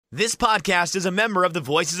This podcast is a member of the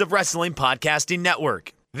Voices of Wrestling Podcasting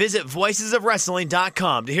Network. Visit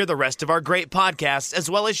voicesofwrestling.com to hear the rest of our great podcasts, as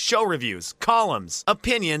well as show reviews, columns,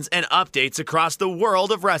 opinions, and updates across the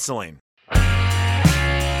world of wrestling.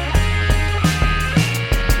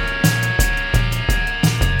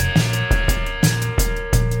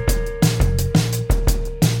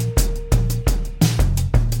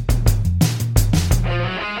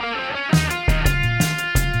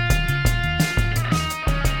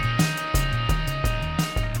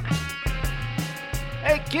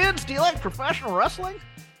 Kids, do you like professional wrestling?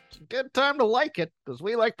 It's a good time to like it, because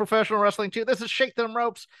we like professional wrestling too. This is Shake Them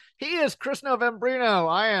Ropes. He is Chris Novembrino.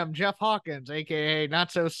 I am Jeff Hawkins, aka Not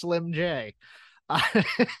So Slim J.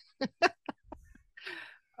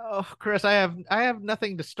 Oh, Chris, I have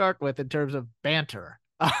nothing to start with in terms of banter.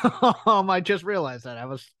 I just realized that. I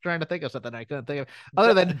was trying to think of something I couldn't think of.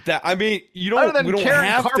 Other than that, I mean, you don't. Other than we don't Karen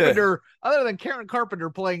have Carpenter, to. other than Karen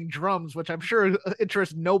Carpenter playing drums, which I'm sure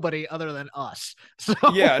interests nobody other than us. So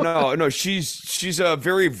Yeah, no, she's a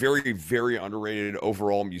very, very, very underrated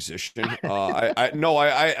overall musician.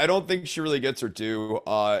 I don't think she really gets her due.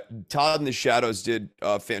 Todd in the Shadows did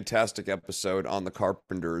a fantastic episode on the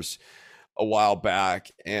Carpenters a while back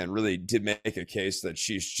and really did make a case that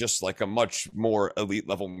she's just like a much more elite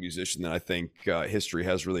level musician than I think history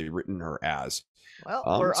has really written her as.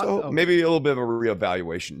 Well, maybe a little bit of a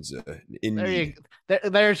reevaluation is in need.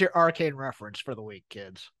 There's your Arcane reference for the week,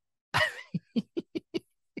 kids.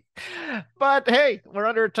 But hey, we're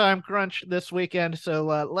under a time crunch this weekend, so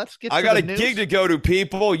let's get. I got a gig to go to,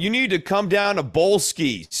 people. You need to come down to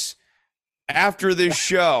Bolskis after this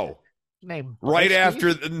show. Name right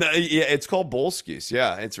after it's called Bolskis.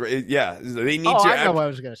 Yeah, they need to. I know what I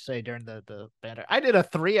was gonna say during the banner. I did a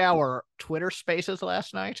 3-hour Twitter Spaces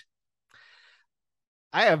last night.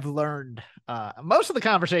 I have learned most of the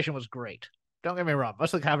conversation was great. Don't get me wrong,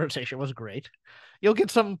 most of the conversation was great. You'll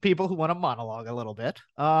get some people who want to monologue a little bit.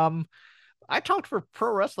 I talked for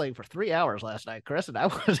pro wrestling for 3 hours last night, Chris, and I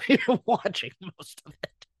wasn't even watching most of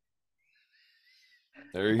it.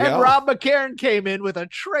 There you and go. Rob McCarran came in with a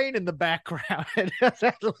train in the background and just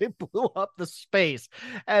actually blew up the space,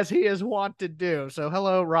 as he is wont to do. So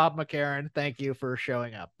hello, Rob McCarran. Thank you for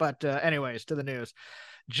showing up. But anyways, to the news.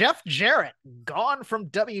 Jeff Jarrett, gone from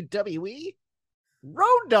WWE.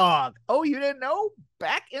 Road Dogg. Oh, you didn't know?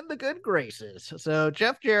 Back in the good graces. So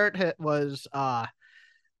Jeff Jarrett was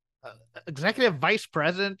executive vice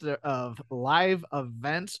president of live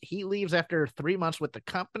events. He leaves after 3 months with the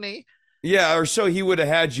company. Yeah, or so he would have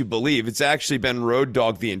had you believe. It's actually been Road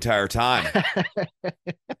Dogg the entire time.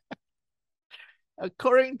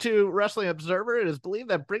 According to Wrestling Observer, it is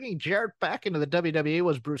believed that bringing Jarrett back into the WWE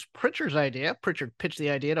was Bruce Pritchard's idea. Pritchard pitched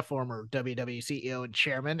the idea to former WWE CEO and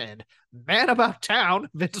chairman and man about town,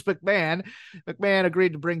 Vince McMahon. McMahon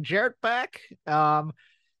agreed to bring Jarrett back.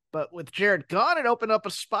 But with Jarrett gone, it opened up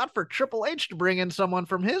a spot for Triple H to bring in someone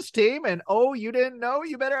from his team. And oh, you didn't know?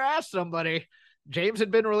 You better ask somebody. James had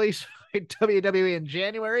been released by WWE in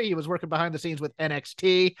January. He was working behind the scenes with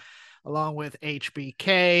NXT, along with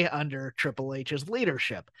HBK under Triple H's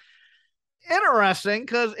leadership. Interesting,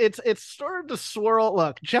 because it's started to swirl.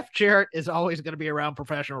 Look, Jeff Jarrett is always going to be around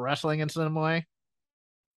professional wrestling in some way.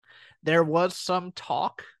 There was some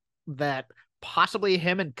talk that possibly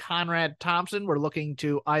him and Conrad Thompson were looking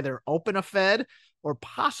to either open a Fed or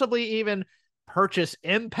possibly even purchase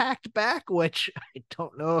Impact back, which I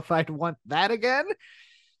don't know if I'd want that again.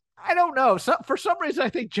 I don't know. So for some reason, I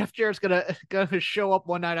think Jeff Jarrett's gonna show up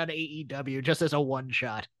one night on AEW just as a one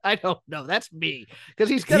shot. I don't know. That's me, because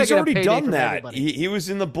he's already done that. He was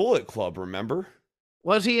in the Bullet Club. Remember?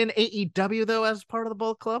 Was he in AEW though as part of the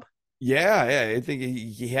Bullet Club? Yeah. I think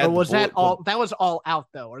he had. Or was that all? Club. That was all out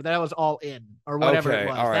though, or that was all in, or whatever it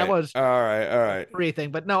was. All right, that was all right.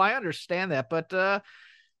 Everything, but no, I understand that, but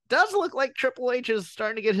does look like Triple H is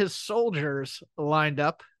starting to get his soldiers lined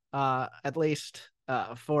up, at least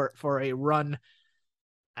for a run.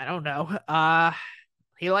 I don't know.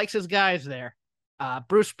 He likes his guys there.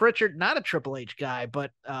 Bruce Pritchard, not a Triple H guy,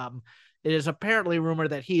 but it is apparently rumored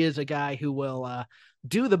that he is a guy who will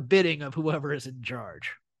do the bidding of whoever is in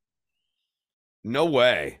charge. No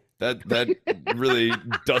way. That really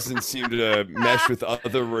doesn't seem to mesh with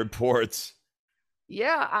other reports.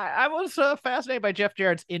 Yeah, I was fascinated by Jeff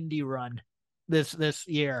Jarrett's indie run this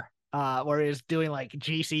year, where he's doing like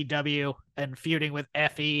GCW and feuding with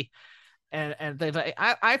Effie and things like.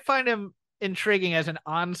 I find him intriguing as an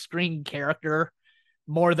on-screen character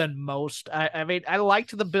more than most. I mean, I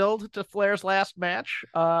liked the build to Flair's last match.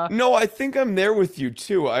 No, I think I'm there with you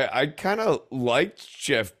too. I kind of liked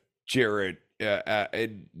Jeff Jarrett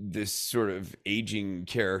this sort of aging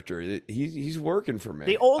character. He's working for me.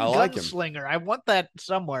 The old I like him. gunslinger. I want that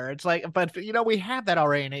somewhere. It's like, but we have that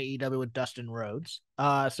already in AEW with Dustin Rhodes.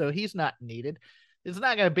 So he's not needed. It's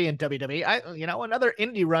not going to be in WWE. Another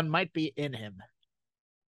indie run might be in him.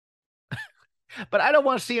 But I don't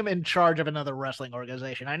want to see him in charge of another wrestling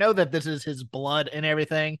organization. I know that this is his blood and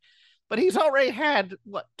everything, but he's already had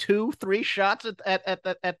 2-3 shots at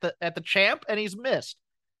the champ, and he's missed.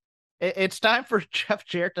 It's time for Jeff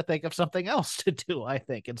Jarrett to think of something else to do, I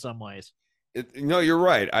think, in some ways. No, you're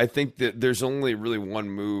right. I think that there's only really one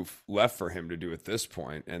move left for him to do at this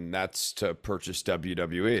point, and that's to purchase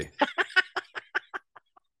WWE.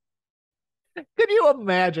 Could you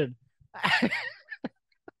imagine?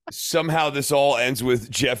 Somehow this all ends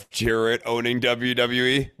with Jeff Jarrett owning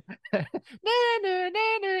WWE.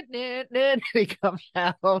 He comes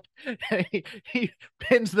out. He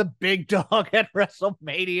pins the big dog at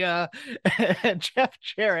WrestleMania. And Jeff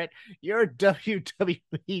Jarrett, you're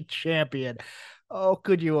WWE champion. Oh,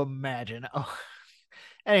 could you imagine? Oh.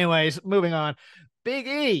 Anyways, moving on. Big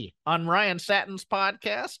E on Ryan Satin's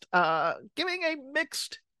podcast, giving a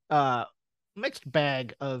mixed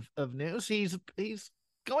bag of news. He's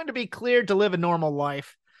going to be cleared to live a normal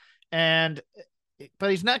life,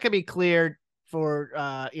 but he's not going to be cleared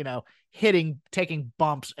for taking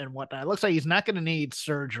bumps and whatnot. It looks like he's not going to need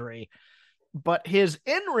surgery, but his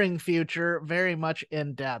in-ring future very much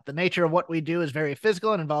in doubt. The nature of what we do is very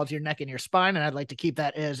physical and involves your neck and your spine, and I'd like to keep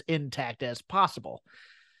that as intact as possible.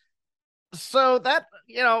 So that,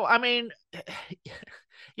 you're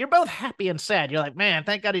both happy and sad. You're like, man,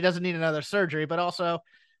 thank God he doesn't need another surgery, but also,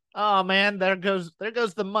 oh man, there goes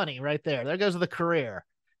the money right there. There goes the career.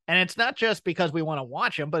 And it's not just because we want to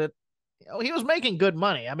watch him, but he was making good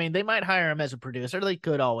money. I mean, they might hire him as a producer. They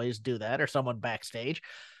could always do that, or someone backstage.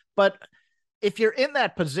 But if you're in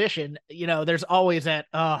that position, there's always that,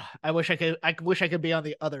 I wish I could be on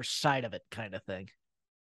the other side of it kind of thing.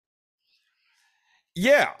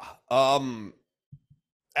 Yeah. I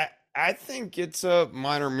think it's a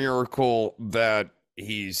minor miracle that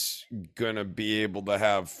he's going to be able to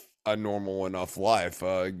have a normal enough life,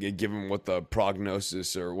 given what the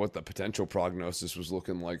prognosis or what the potential prognosis was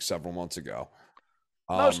looking like several months ago.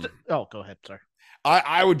 Go ahead, sir.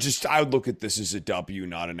 I would look at this as a W,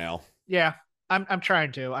 not an L. Yeah, I'm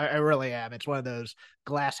trying to. I really am. It's one of those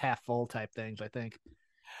glass half full type things, I think.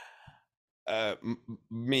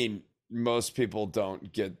 Most people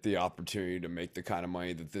don't get the opportunity to make the kind of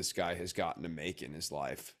money that this guy has gotten to make in his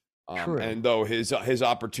life. And though his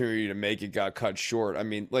opportunity to make it got cut short, I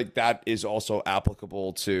mean, like, that is also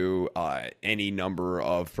applicable to any number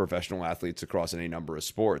of professional athletes across any number of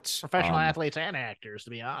sports. Professional athletes and actors, to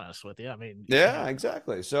be honest with you. I mean, yeah,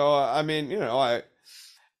 exactly. So, I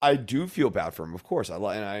do feel bad for him, of course. And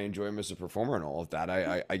I enjoy him as a performer and all of that.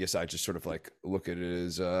 I guess I just sort of like look at it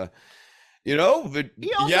as, he actually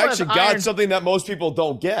got something that most people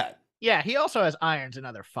don't get. Yeah, he also has irons in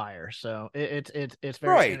other fire, so it's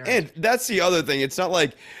very right. And that's the other thing. It's not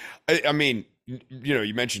like, I mean,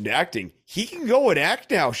 you mentioned acting. He can go and act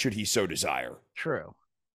now, should he so desire. True.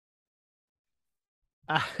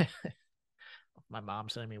 My mom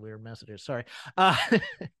sending me weird messages. Sorry.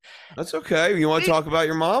 That's okay. You want to talk about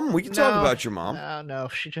your mom? We can talk about your mom. No.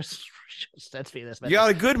 She just sends me this message. You got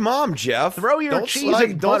a good mom, Jeff. Throw your cheese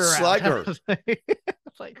and butter don't slag her.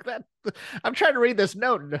 It's like that. I'm trying to read this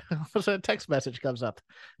note, and a text message comes up.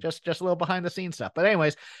 Just a little behind the scenes stuff. But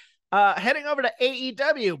anyways, heading over to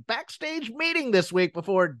AEW, backstage meeting this week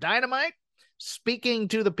before Dynamite. Speaking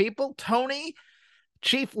to the people, Tony,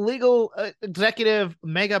 Chief Legal Executive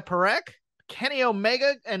Mega Perek, Kenny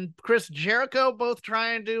Omega, and Chris Jericho both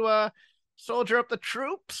trying to soldier up the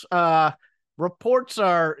troops. Reports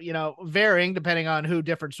are, varying depending on who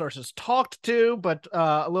different sources talked to, but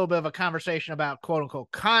a little bit of a conversation about quote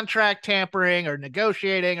unquote contract tampering or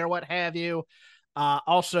negotiating or what have you.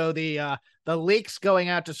 Also the leaks going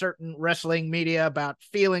out to certain wrestling media about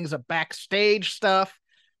feelings of backstage stuff.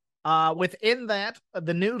 Within that,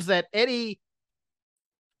 the news that Eddie,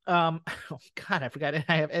 oh God, I forgot.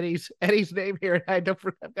 I have Eddie's name here, and I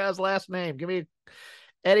forgot his last name. Give me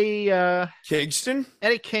Eddie Kingston.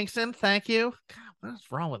 Eddie Kingston, thank you. God,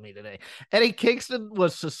 what's wrong with me today? Eddie Kingston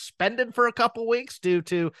was suspended for a couple weeks due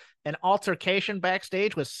to an altercation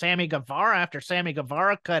backstage with Sammy Guevara after Sammy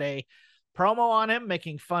Guevara cut a promo on him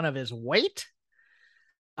making fun of his weight.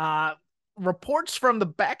 Reports from the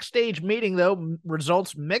backstage meeting, though,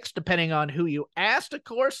 results mixed depending on who you asked. Of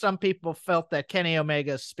course, some people felt that Kenny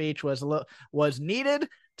Omega's speech was needed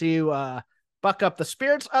to buck up the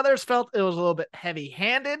spirits. Others felt it was a little bit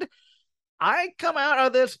heavy-handed. I come out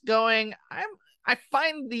of this going, I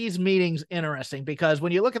find these meetings interesting because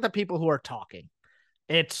when you look at the people who are talking,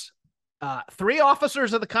 it's 3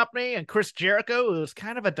 officers of the company and Chris Jericho, who's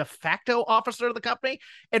kind of a de facto officer of the company.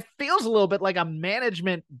 It feels a little bit like a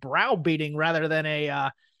management browbeating rather than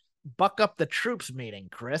a buck up the troops meeting,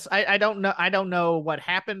 Chris. I don't know. I don't know what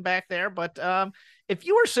happened back there, but if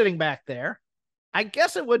you were sitting back there, I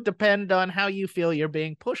guess it would depend on how you feel you're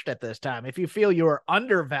being pushed at this time. If you feel you're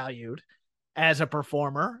undervalued as a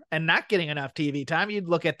performer and not getting enough TV time, you'd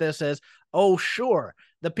look at this as, oh, sure,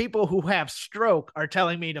 the people who have stroke are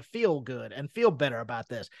telling me to feel good and feel better about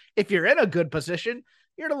this. If you're in a good position,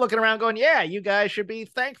 you're looking around going, yeah, you guys should be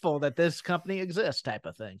thankful that this company exists, type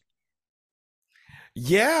of thing.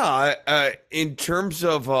 Yeah, in terms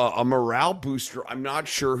of a morale booster, I'm not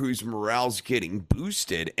sure whose morale's getting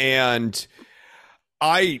boosted. And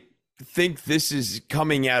I think this is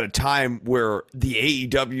coming at a time where the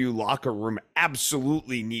AEW locker room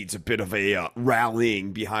absolutely needs a bit of a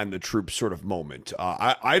rallying behind the troops sort of moment.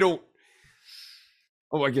 I don't.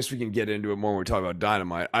 Oh, I guess we can get into it more when we talk about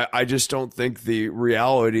Dynamite. I just don't think the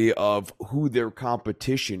reality of who their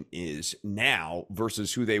competition is now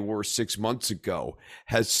versus who they were 6 months ago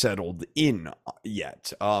has settled in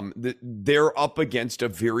yet. They're up against a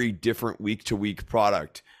very different week-to-week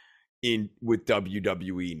product with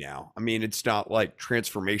WWE now. I mean, it's not like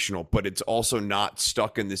transformational, but it's also not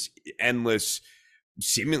stuck in this endless,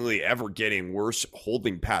 seemingly ever getting worse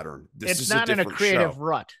holding pattern. This it's is not a in a creative show.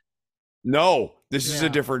 Rut. No, this is a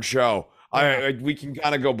different show. Yeah. We can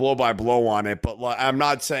kind of go blow by blow on it, but I'm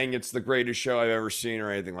not saying it's the greatest show I've ever seen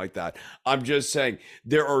or anything like that. I'm just saying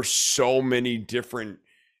there are so many different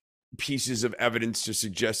pieces of evidence to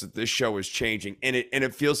suggest that this show is changing, and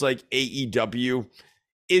it feels like AEW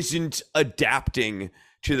isn't adapting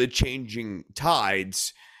to the changing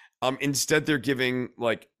tides. Instead, they're giving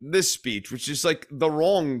like this speech, which is like the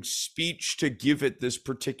wrong speech to give at this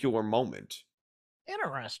particular moment.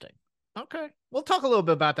 Interesting. Okay. We'll talk a little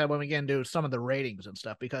bit about that when we get into some of the ratings and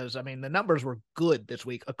stuff, because I mean, the numbers were good this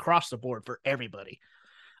week across the board for everybody.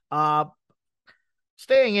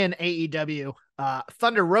 Staying in AEW,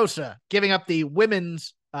 Thunder Rosa giving up the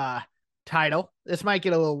women's title. This might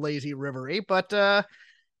get a little lazy rivery, but the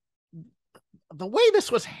way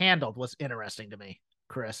this was handled was interesting to me,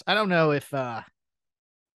 Chris. I don't know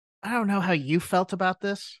how you felt about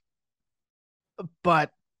this,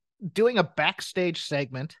 but doing a backstage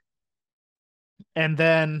segment, and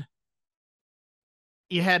then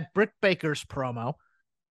you had Britt Baker's promo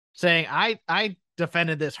saying, I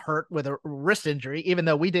defended this hurt with a wrist injury, even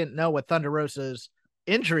though we didn't know what Thunder Rosa's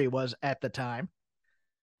injury was at the time.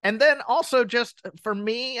 And then also, just for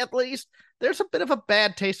me at least, there's a bit of a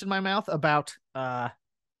bad taste in my mouth about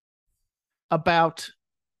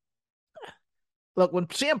look, when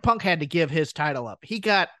CM Punk had to give his title up, he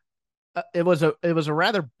got it was a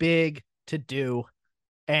rather big to do,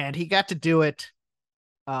 and he got to do it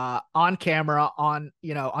on camera on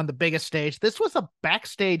the biggest stage. This was a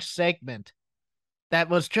backstage segment that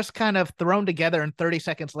was just kind of thrown together, and 30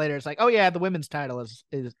 seconds later it's like, oh yeah, the women's title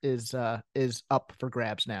is up for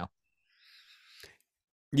grabs now.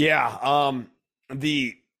 Yeah,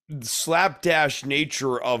 the slapdash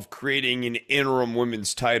nature of creating an interim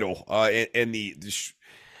women's title and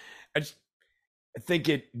I think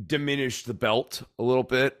it diminished the belt a little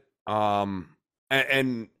bit.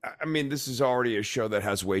 And I mean, this is already a show that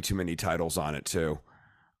has way too many titles on it too.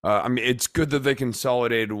 I mean, it's good that they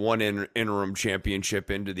consolidated one interim championship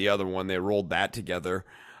into the other one. They rolled that together.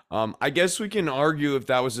 I guess we can argue if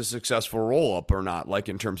that was a successful roll up or not, like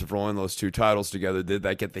in terms of rolling those two titles together, did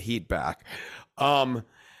that get the heat back?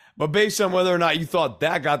 But based on whether or not you thought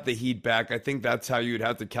that got the heat back, I think that's how you'd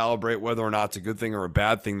have to calibrate whether or not it's a good thing or a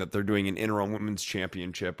bad thing that they're doing an interim women's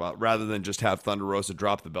championship rather than just have Thunder Rosa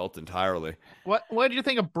drop the belt entirely. What did you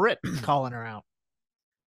think of Britt calling her out?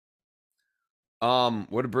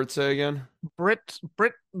 What did Britt say again? Britt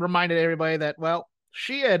reminded everybody that, well,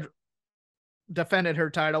 she had defended her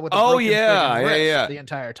title with a wrist the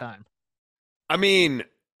entire time. I mean,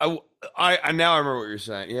 I now remember what you're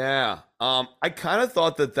saying. Yeah. I kind of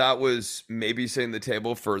thought that was maybe setting the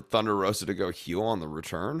table for Thunder Rosa to go heel on the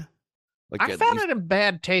return. Like, I found it in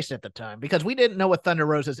bad taste at the time because we didn't know what Thunder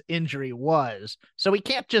Rosa's injury was, so we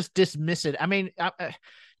can't just dismiss it. I mean,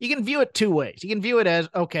 you can view it two ways. You can view it as,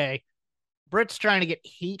 okay, Britt's trying to get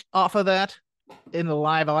heat off of that in the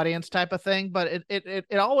live audience type of thing, but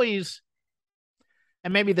it always,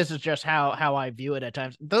 and maybe this is just how I view it at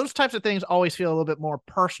times, those types of things always feel a little bit more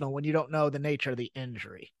personal when you don't know the nature of the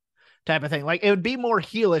injury type of thing. Like, it would be more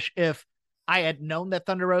heelish if I had known that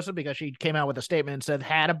Thunder Rosa, because she came out with a statement and said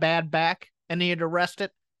had a bad back and needed to rest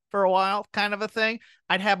it, for a while, kind of a thing.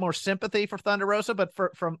 I'd have more sympathy for Thunder Rosa, but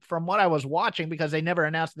from what I was watching, because they never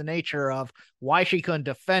announced the nature of why she couldn't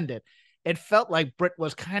defend it, it felt like Britt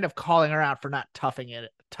was kind of calling her out for not toughing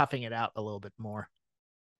it out a little bit more.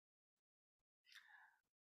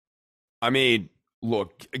 I mean,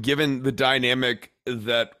 look, given the dynamic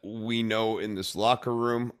that we know in this locker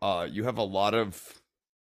room, you have a lot of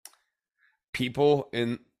people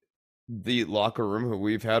in the locker room who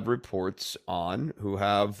we've had reports on who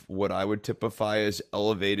have what I would typify as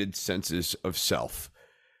elevated senses of self.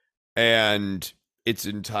 And it's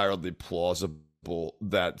entirely plausible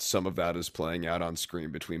that some of that is playing out on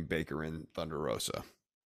screen between Baker and Thunder Rosa.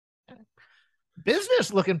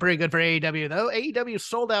 Business looking pretty good for AEW, though. AEW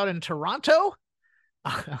sold out in Toronto.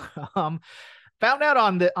 Found out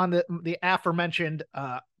on the aforementioned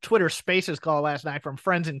Twitter Spaces call last night from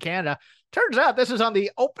friends in Canada. Turns out this is on the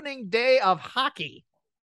opening day of hockey,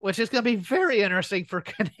 which is going to be very interesting for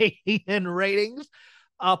Canadian ratings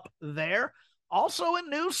up there. Also, a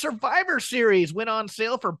new Survivor Series went on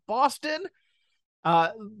sale for Boston.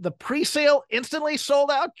 The pre-sale instantly sold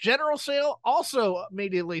out. General sale also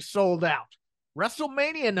immediately sold out.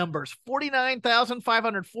 WrestleMania numbers,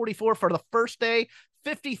 49,544 for the first day,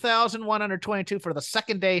 50,122 for the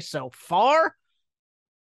second day so far.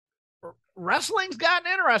 Wrestling's gotten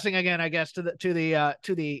interesting again, I guess, to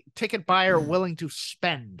the ticket buyer willing to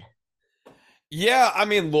spend. Yeah, I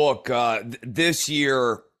mean, look, this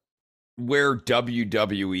year where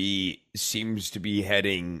WWE seems to be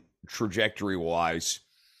heading trajectory-wise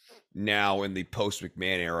now in the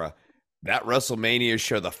post-McMahon era, that WrestleMania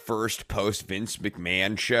show, the first post-Vince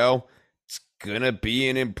McMahon show, it's going to be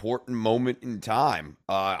an important moment in time.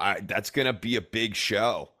 That's going to be a big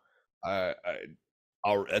show.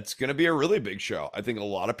 It's going to be a really big show. I think a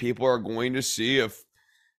lot of people are going to see if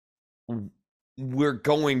we're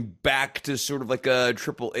going back to sort of like a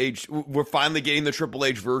Triple H. We're finally getting the Triple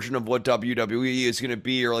H version of what WWE is going to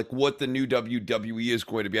be, or like what the new WWE is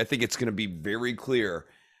going to be. I think it's going to be very clear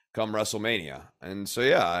come WrestleMania. And so,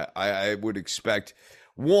 yeah, I would expect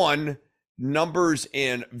numbers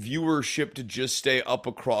and viewership to just stay up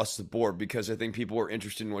across the board, because I think people are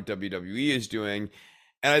interested in what WWE is doing.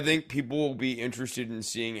 And I think people will be interested in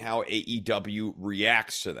seeing how AEW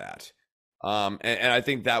reacts to that. And I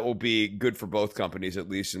think that will be good for both companies, at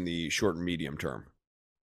least in the short and medium term.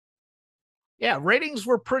 Yeah, ratings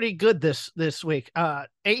were pretty good this week.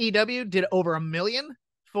 AEW did over 1 million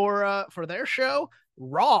for their show.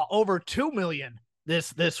 Raw over 2 million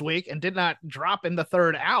this week and did not drop in the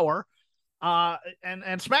third hour.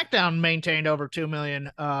 And SmackDown maintained over 2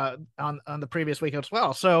 million on the previous week as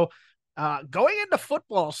well. So going into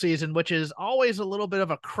football season, which is always a little bit of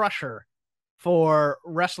a crusher for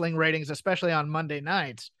wrestling ratings, especially on Monday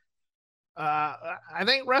nights, I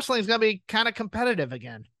think wrestling is going to be kind of competitive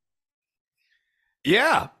again.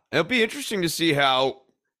 Yeah, it'll be interesting to see how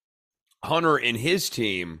Hunter and his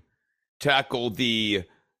team tackle the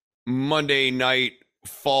Monday night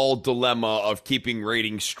fall dilemma of keeping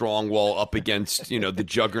ratings strong while up against, the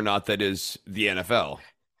juggernaut that is the NFL.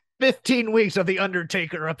 15 weeks of The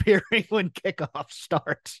Undertaker appearing when kickoff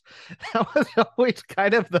starts. That was always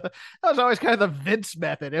kind of the Vince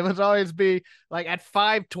method. It would always be like at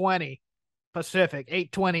 5:20 Pacific,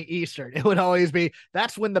 8:20 Eastern. It would always be,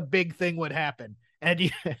 that's when the big thing would happen.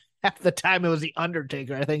 And half the time it was The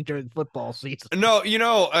Undertaker, I think, during football season. No,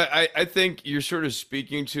 I think you're sort of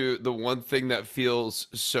speaking to the one thing that feels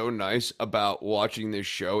so nice about watching this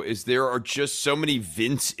show is there are just so many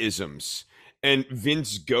Vince-isms and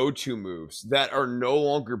Vince go-to moves that are no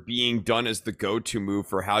longer being done as the go-to move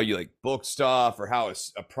for how you book stuff or how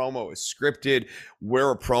a promo is scripted,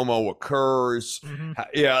 where a promo occurs. Mm-hmm.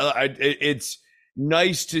 It's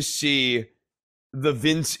nice to see the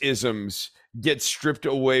Vince-isms get stripped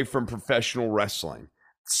away from professional wrestling.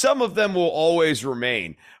 Some of them will always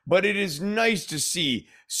remain, but it is nice to see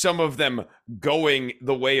some of them going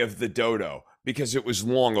the way of the dodo, because it was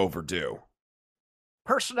long overdue.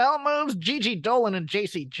 Personnel moves. Gigi Dolan and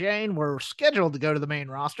JC Jane were scheduled to go to the main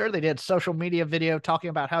roster. They did social media video talking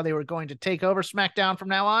about how they were going to take over SmackDown from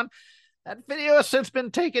now on. That video has since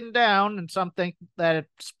been taken down, and some think that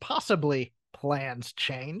it's possibly plans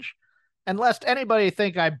change. And lest anybody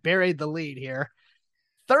think I buried the lead here,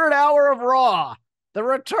 third hour of Raw, the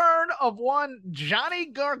return of one Johnny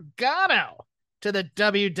Gargano to the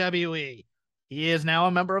WWE. He is now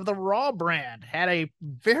a member of the Raw brand, had a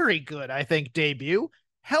very good, I think, debut,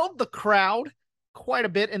 held the crowd quite a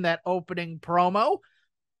bit in that opening promo.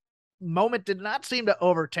 moment did not seem to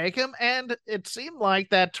overtake him, and it seemed like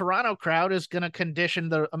that Toronto crowd is going to condition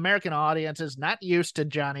the American audiences not used to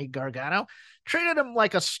Johnny Gargano, treated him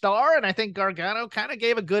like a star, and I think Gargano kind of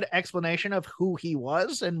gave a good explanation of who he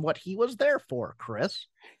was and what he was there for, Chris.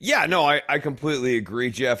 Yeah, no, I completely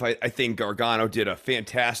agree, Jeff. I think Gargano did a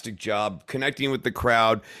fantastic job connecting with the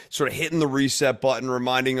crowd, sort of hitting the reset button,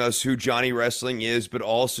 reminding us who Johnny Wrestling is, but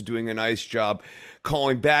also doing a nice job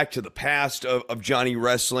calling back to the past of Johnny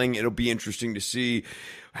Wrestling. It'll be interesting to see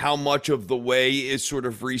how much of the way is sort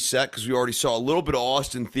of reset, because we already saw a little bit of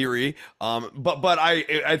Austin Theory. But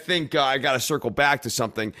I think I got to circle back to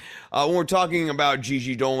something. When we're talking about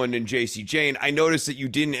Gigi Dolan and JC Jane, I noticed that you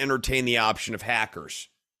didn't entertain the option of hackers.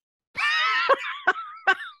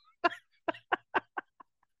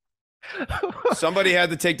 Somebody had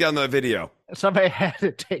to take down the video. Somebody had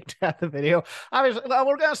to take down the video. Obviously,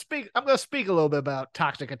 we're gonna speak. I'm gonna speak a little bit about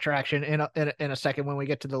Toxic Attraction in a second when we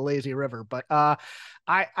get to the Lazy River. But I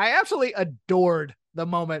absolutely adored the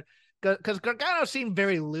moment because Gargano seemed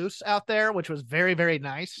very loose out there, which was very, very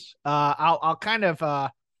nice. I'll compare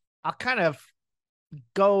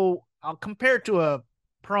it to a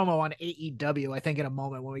promo on AEW, I think, in a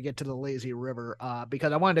moment when we get to the Lazy River,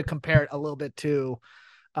 because I wanted to compare it a little bit to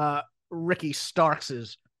Ricky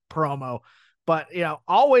Starks's promo, but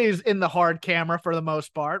always in the hard camera for the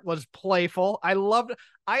most part, was playful.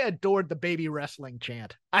 I adored the baby wrestling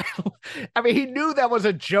chant. I mean, he knew that was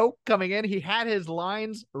a joke coming in. He had his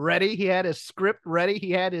lines ready. He had his script ready.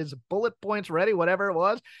 He had his bullet points ready, whatever it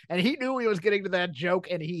was. And he knew he was getting to that joke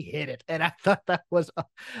and he hit it. And I thought that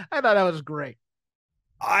was great.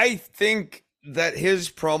 I think that his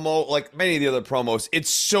promo, like many of the other promos,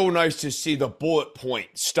 it's so nice to see the bullet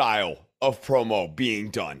point style of promo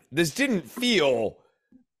being done. This didn't feel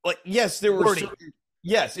like, yes, there were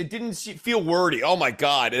yes, it didn't feel wordy. Oh my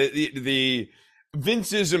God. The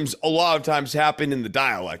Vince-isms a lot of times happen in the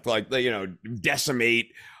dialect, like,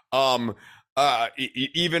 decimate.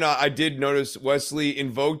 Even I did notice Wesley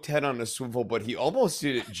invoked Head on a Swivel, but he almost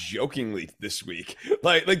did it jokingly this week.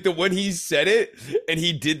 Like when he said it and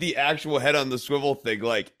he did the actual Head on the Swivel thing,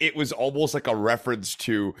 like it was almost like a reference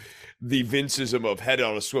to the Vince-ism of Head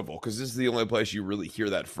on a Swivel, because this is the only place you really hear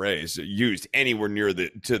that phrase used anywhere near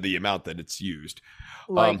the amount that it's used.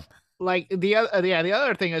 The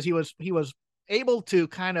other thing is he was able to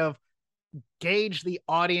kind of gauge the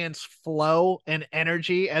audience flow and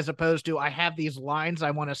energy, as opposed to, I have these lines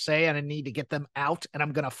I want to say and I need to get them out and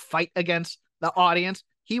I'm going to fight against the audience.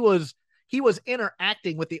 He was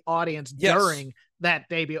interacting with the audience during that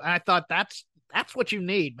debut. And I thought that's what you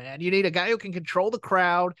need, man. You need a guy who can control the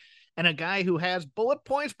crowd and a guy who has bullet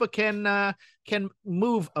points, but can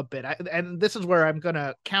move a bit. And this is where I'm going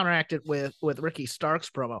to counteract it with Ricky Starks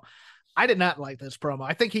promo. I did not like this promo.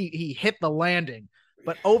 I think he hit the landing.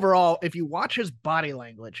 But overall, if you watch his body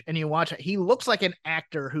language and you watch it, he looks like an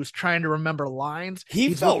actor who's trying to remember lines.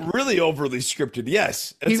 He felt really overly scripted.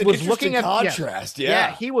 Yes. He was looking at contrast.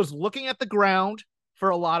 Yeah. He was looking at the ground for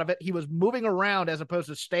a lot of it. He was moving around as opposed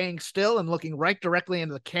to staying still and looking right directly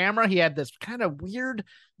into the camera. He had this kind of weird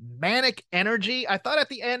manic energy. I thought at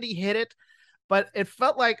the end he hit it, but it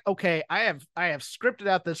felt like, okay, I have scripted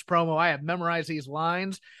out this promo. I have memorized these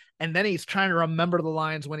lines. And then he's trying to remember the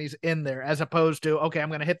lines when he's in there, as opposed to, okay, I'm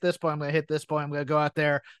going to hit this point. I'm going to hit this point. I'm going to go out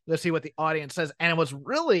there. Let's see what the audience says. And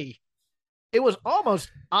it was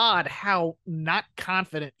almost odd how not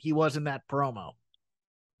confident he was in that promo.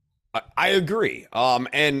 I agree.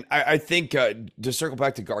 And I think to circle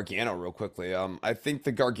back to Gargano real quickly, I think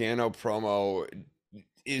the Gargano promo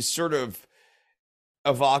is sort of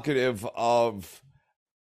evocative of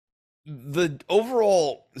the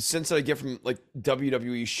overall sense that I get from like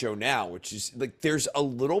WWE show now, which is like there's a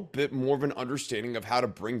little bit more of an understanding of how to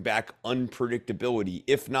bring back unpredictability,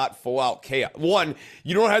 if not full out chaos. One,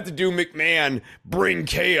 you don't have to do McMahon bring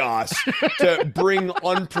chaos to bring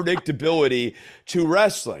unpredictability to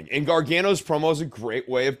wrestling. And Gargano's promo is a great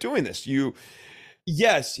way of doing this.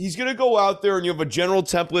 Yes, he's going to go out there and you have a general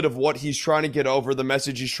template of what he's trying to get over, the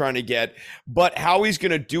message he's trying to get, but how he's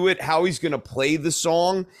going to do it, how he's going to play the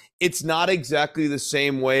song, it's not exactly the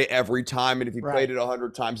same way every time. And if he played it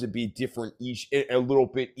 100 times, it'd be different a little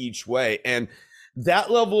bit each way. And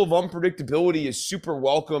that level of unpredictability is super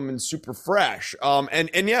welcome and super fresh.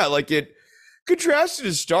 And yeah, like it contrasted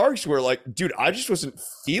to Starks where like, dude, I just wasn't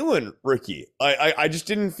feeling Ricky. I just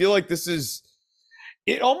didn't feel like this is...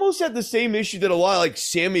 It almost had the same issue that a lot of like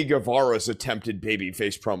Sammy Guevara's attempted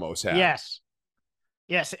babyface promos had.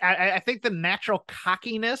 Yes. I think the natural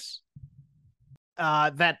cockiness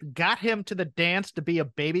that got him to the dance to be a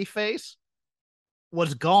babyface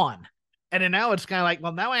was gone. And then now it's kind of like,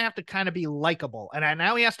 well, now I have to kind of be likable. And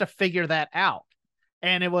now he has to figure that out.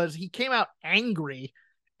 And he came out angry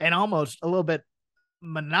and almost a little bit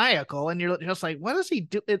maniacal. And you're just like, what does he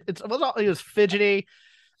do? He was fidgety.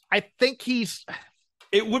 I think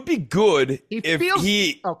it would be good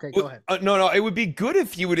okay, go ahead. No, it would be good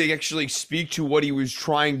if he would actually speak to what he was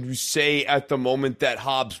trying to say at the moment that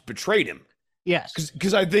Hobbs betrayed him. Yes.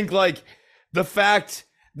 Because I think like the fact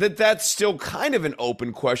that that's still kind of an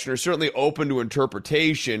open question, or certainly open to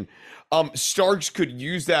interpretation. Starks could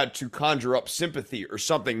use that to conjure up sympathy or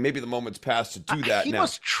something. Maybe the moment's passed to do that. He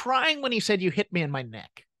was trying when he said, "You hit me in my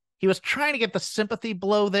neck." He was trying to get the sympathy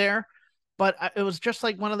blow there, but it was just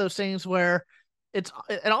like one of those things where it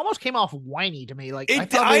almost came off whiny to me. Like I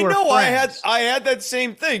had that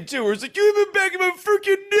same thing too. Where it's like, you have been back in my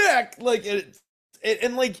freaking neck, like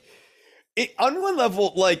and like. On one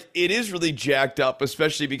level, like, it is really jacked up,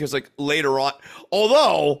 especially because, like, later on,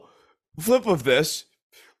 although, flip of this,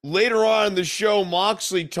 later on in the show,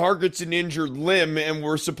 Moxley targets an injured limb, and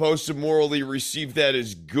we're supposed to morally receive that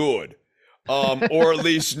as good, or at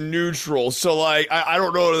least neutral. So, like, I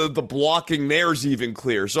don't know that the blocking there's even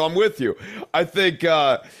clear. So I'm with you. I think,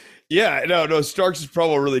 Starks'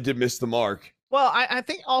 promo really did miss the mark. Well, I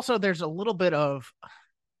think also there's a little bit of...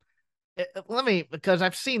 because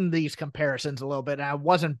I've seen these comparisons a little bit and I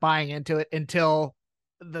wasn't buying into it until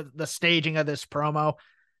the staging of this promo.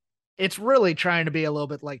 It's really trying to be a little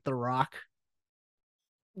bit like The Rock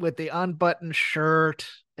with the unbuttoned shirt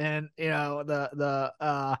and,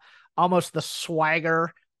 the almost the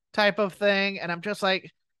swagger type of thing. And I'm just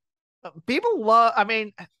like, people love,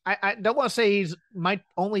 I don't want to say might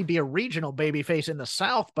only be a regional babyface in the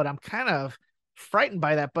South, but I'm kind of frightened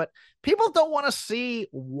by that. But people don't want to see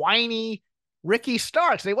whiny Ricky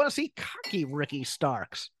Starks. They want to see cocky Ricky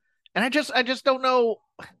Starks. And I just don't know.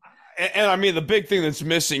 And the big thing that's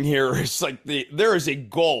missing here is like there is a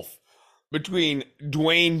gulf between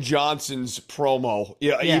Dwayne Johnson's promo,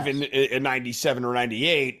 even in 97 or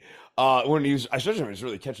 98, when especially when he was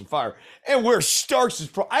really catching fire, and where Starks is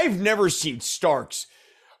I've never seen Starks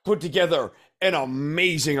put together an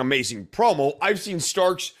amazing promo. I've seen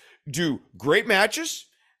Starks do great matches,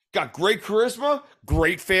 got great charisma,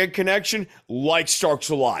 great fan connection, like Starks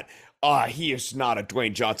a lot. He is not a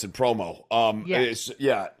Dwayne Johnson promo.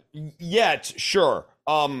 Sure.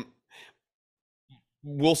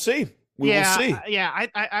 We'll see. We will see.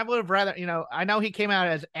 I would have rather, I know he came out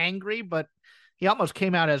as angry, but he almost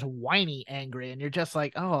came out as whiny angry, and you're just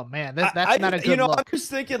like, oh man, that's not a good look. I'm just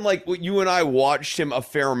thinking like what you and I watched him a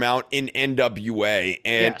fair amount in NWA,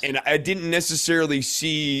 and I didn't necessarily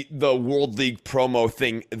see the World League promo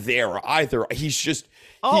thing there either. He's just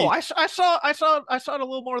I saw it a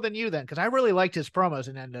little more than you then, because I really liked his promos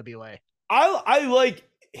in NWA. I like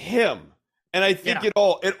him, and I think it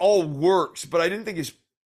all works, but I didn't think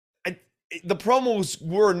the promos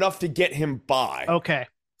were enough to get him by. Okay.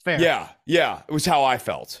 Fair. Yeah, it was how I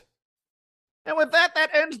felt. And with that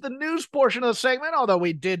ends the news portion of the segment, although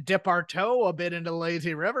we did dip our toe a bit into the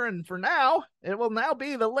lazy river, and for now, it will now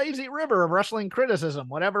be the lazy river of wrestling criticism.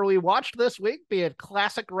 Whatever we watched this week, be it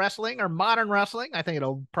classic wrestling or modern wrestling, I think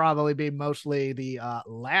it'll probably be mostly the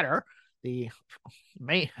latter, the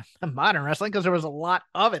modern wrestling, because there was a lot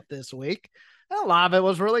of it this week. And a lot of it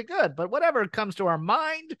was really good, but whatever comes to our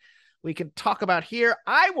mind, we can talk about here.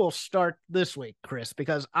 I will start this week, Chris,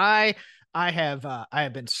 because I have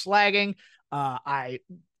been slagging.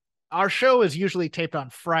 Our show is usually taped on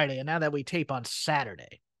Friday, and now that we tape on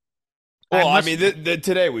Saturday. Well,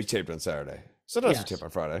 today we taped on Saturday. Sometimes we tape on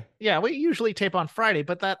Friday. Yeah, we usually tape on Friday,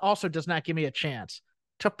 but that also does not give me a chance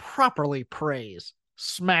to properly praise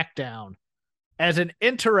SmackDown as an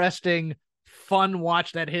interesting, fun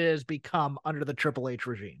watch that it has become under the Triple H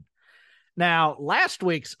regime. Now, last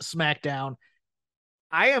week's SmackDown,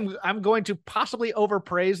 I'm going to possibly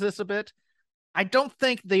overpraise this a bit. I don't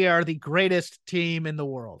think they are the greatest team in the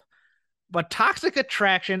world, but Toxic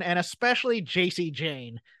Attraction and especially JC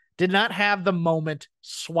Jane did not have the moment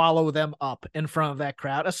swallow them up in front of that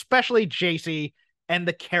crowd, especially JC and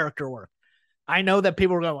the character work. I know that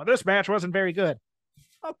people were going, well, this match wasn't very good.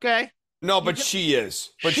 Okay. No, but she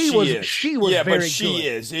is. But she was yeah, very but she good.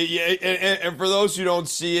 is. Yeah, and for those who don't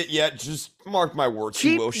see it yet, just mark my words.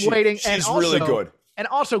 Keep waiting. She's really good. And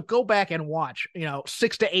also go back and watch,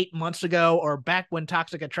 6 to 8 months ago, or back when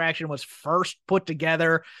Toxic Attraction was first put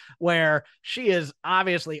together, where she is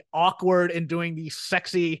obviously awkward in doing the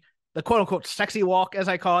quote unquote sexy walk, as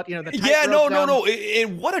I call it. No.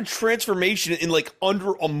 And what a transformation in like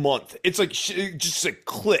under a month. It's like she just like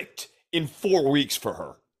clicked in 4 weeks for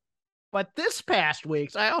her. But this past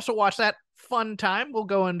week's, I also watched that fun time. We'll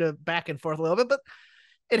go into back and forth a little bit, but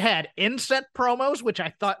It had inset promos, which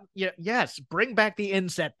I thought, yes, bring back the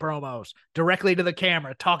inset promos directly to the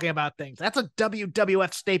camera, talking about things. That's a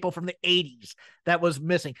WWF staple from the 80s that was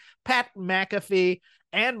missing. Pat McAfee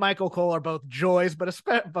and Michael Cole are both joys, but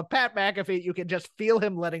Pat McAfee, you can just feel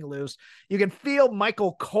him letting loose. You can feel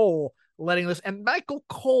Michael Cole letting loose. And Michael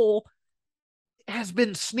Cole has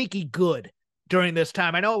been sneaky good during this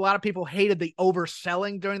time. I know a lot of people hated the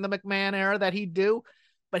overselling during the McMahon era that he'd do,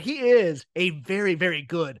 but he is a very, very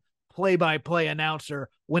good play-by-play announcer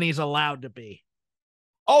when he's allowed to be.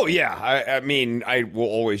 Oh, yeah. I mean, I will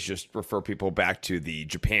always just refer people back to the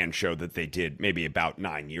Japan show that they did maybe about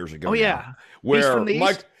 9 years ago. Oh, yeah. Where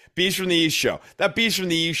Beast from the East show. That Beast from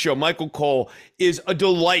the East show, Michael Cole, is a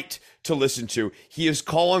delight to listen to. He is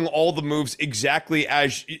calling all the moves exactly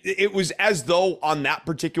as it was, as though on that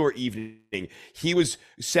particular evening he was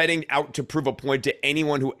setting out to prove a point to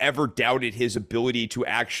anyone who ever doubted his ability to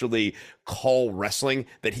actually call wrestling,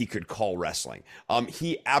 that he could call wrestling.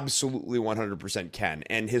 He absolutely 100% can,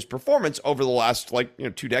 and his performance over the last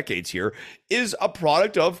 2 decades here is a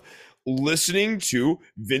product of listening to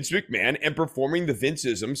Vince McMahon and performing the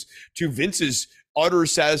Vinceisms to Vince's utter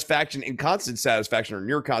satisfaction and constant satisfaction, or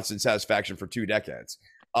near constant satisfaction, for 2 decades.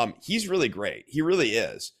 He's really great. He really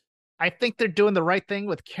is. I think they're doing the right thing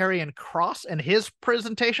with Karrion Kross and his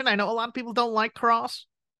presentation. I know a lot of people don't like Kross.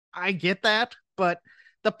 I get that, but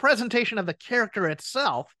the presentation of the character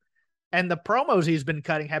itself and the promos he's been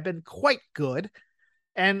cutting have been quite good.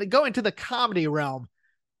 And going to the comedy realm,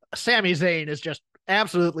 Sami Zayn is just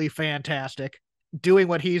absolutely fantastic, doing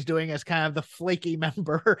what he's doing as kind of the flaky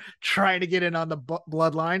member trying to get in on the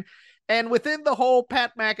bloodline. And within the whole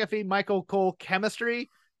Pat McAfee, Michael Cole chemistry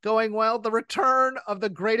going well, the return of the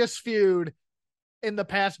greatest feud in the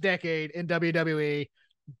past decade in WWE,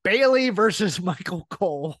 Bayley versus Michael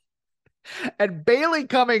Cole. And Bayley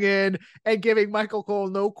coming in and giving Michael Cole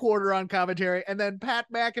no quarter on commentary, and then Pat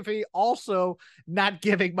McAfee also not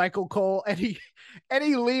giving Michael Cole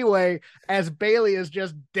any leeway as Bayley is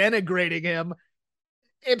just denigrating him.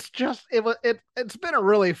 It's been a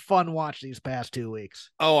really fun watch these past 2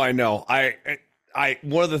 weeks. Oh, I know.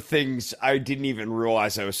 One of the things I didn't even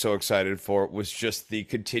realize I was so excited for was just the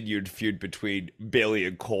continued feud between Bayley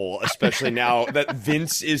and Cole, especially now that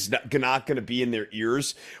Vince is not going to be in their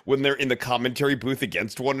ears when they're in the commentary booth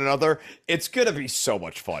against one another. It's going to be so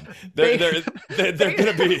much fun. They're going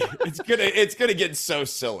to be, it's going to get so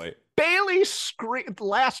silly. Bayley screamed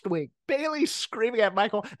last week. Bayley screaming at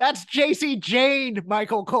Michael, "That's JC Jane,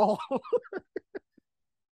 Michael Cole."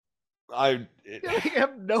 I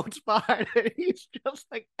have notes behind it. He's just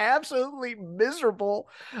absolutely miserable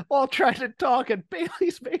while trying to talk, and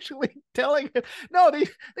Bayley's basically telling him, "No,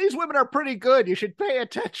 these women are pretty good. You should pay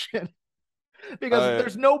attention." Because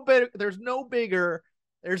there's no bigger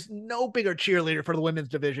cheerleader for the women's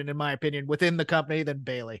division, in my opinion, within the company than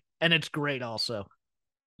Bayley, and it's great also.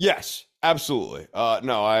 Yes, absolutely.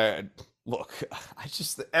 Look,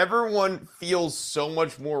 everyone feels so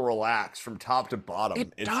much more relaxed from top to bottom.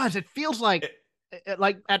 It does. It feels like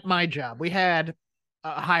at my job, we had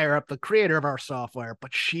higher up, the creator of our software,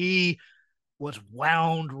 but she was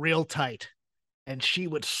wound real tight, and she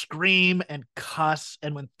would scream and cuss.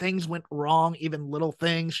 And when things went wrong, even little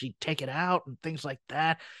things, she'd take it out and things like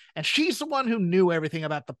that. And she's the one who knew everything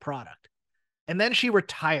about the product. And then she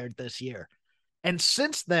retired this year. And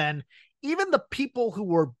since then, even the people who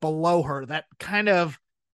were below her that kind of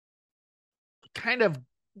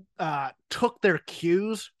took their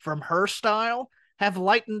cues from her style have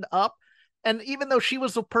lightened up. And even though she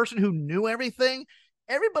was the person who knew everything,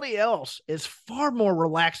 everybody else is far more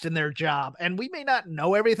relaxed in their job. And we may not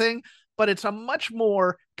know everything, but it's a much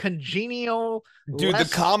more congenial. Dude, the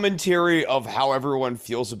commentary of how everyone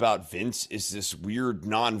feels about Vince is this weird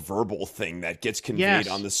nonverbal thing that gets conveyed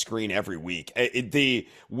on the screen every week. The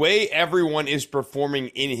way everyone is performing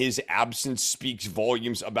in his absence speaks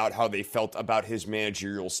volumes about how they felt about his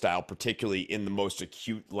managerial style, particularly in the most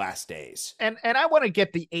acute last days. And I want to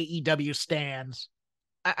get the AEW stands.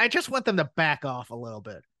 I just want them to back off a little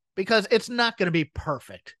bit, because it's not going to be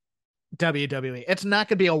perfect. WWE. It's not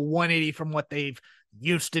going to be a 180 from what they've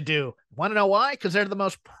used to do. Want to know why? Because they're the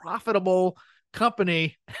most profitable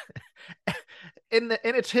company in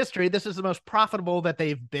its history. This is the most profitable that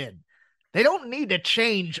they've been. They don't need to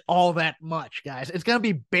change all that much, guys. It's going to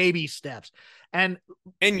be baby steps. And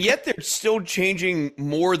yet they're still changing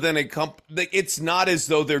more than a company. It's not as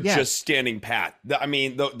though they're just standing pat. I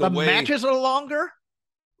mean, the way matches are longer.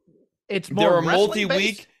 It's more they're a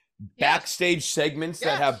multi-week. backstage segments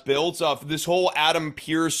that Yes. have builds off this whole Adam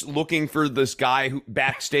Pearce looking for this guy who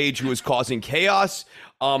backstage who is causing chaos.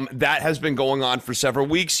 That has been going on for several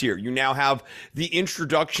weeks here. You now have the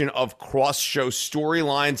introduction of cross-show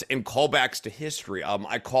storylines and callbacks to history.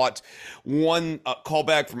 I caught one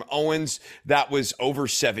callback from Owens that was over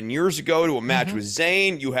 7 years ago to a match with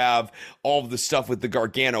Zayn. You have all of the stuff with the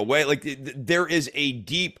Gargano way. Like there is a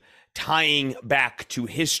deep tying back to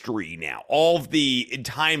history now. All of the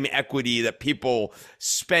time equity that people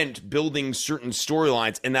spent building certain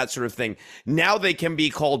storylines and that sort of thing, now they can be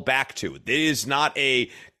called back to. It is not a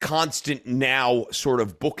constant now sort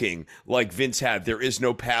of booking like Vince had. There is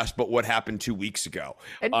no past but what happened 2 weeks ago,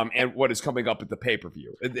 and what is coming up at the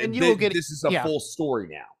pay-per-view. And you will get, this is a full story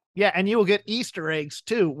now. Yeah, and you will get Easter eggs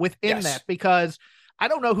too within that, because I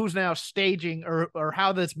don't know who's now staging or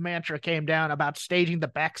how this mantra came down about staging the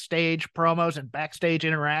backstage promos and backstage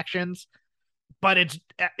interactions, but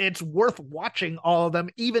it's worth watching all of them,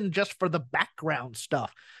 even just for the background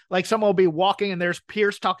stuff. Like someone will be walking and there's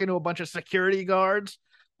Pearce talking to a bunch of security guards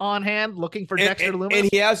on hand looking for Dexter Lumis. And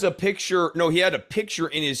he has a picture. No, he had a picture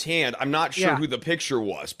in his hand. I'm not sure who the picture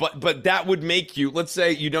was, but that would make you, let's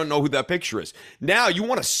say you don't know who that picture is. Now you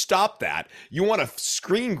want to stop that. You want to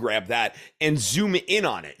screen grab that and zoom in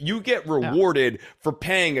on it. You get rewarded for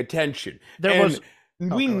paying attention.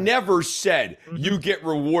 We never said you get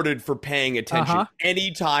rewarded for paying attention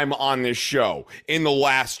anytime on this show in the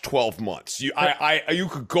last 12 months. You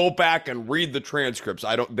could go back and read the transcripts.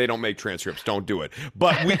 They don't make transcripts. Don't do it.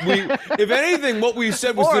 But we if anything, what we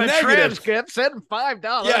said was or the a negative. Transcript, send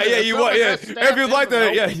 $5. You want. If you'd like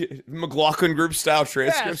the McLaughlin Group style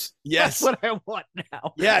transcripts. Yes. That's what I want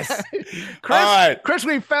now. Yes. Chris, all right. Chris,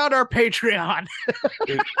 we found our Patreon.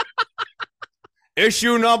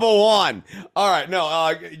 Issue number 1. All right.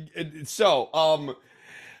 No.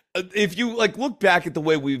 If you look back at the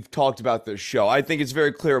way we've talked about this show, I think it's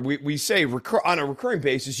very clear. We say on a recurring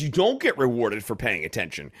basis, you don't get rewarded for paying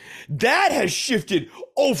attention. That has shifted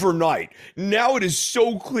overnight. Now it is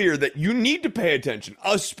so clear that you need to pay attention,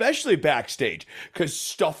 especially backstage, because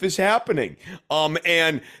stuff is happening.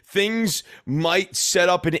 And things might set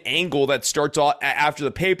up an angle that starts off after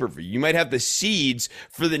the pay-per-view. You might have the seeds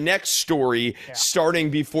for the next story starting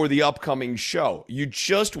before the upcoming show. You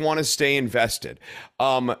just want to stay invested.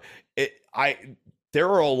 There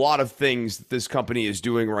are a lot of things that this company is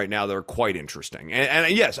doing right now that are quite interesting.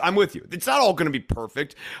 And yes, I'm with you. It's not all going to be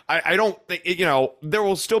perfect. I don't think, there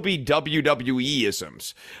will still be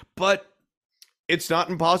WWE-isms, but it's not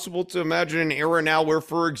impossible to imagine an era now where,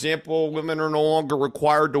 for example, women are no longer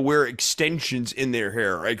required to wear extensions in their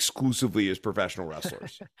hair exclusively as professional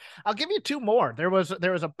wrestlers. I'll give you 2 more. There was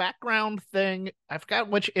a background thing. I forgot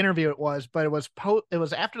which interview it was, but it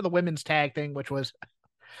was after the women's tag thing, which was,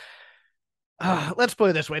 let's put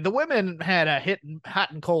it this way. The women had a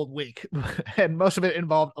hot and cold week, and most of it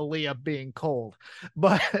involved Aaliyah being cold.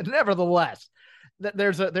 But nevertheless,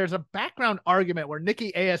 there's a background argument where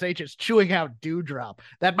Nikki ASH is chewing out Dewdrop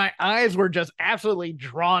that my eyes were just absolutely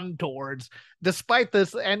drawn towards, despite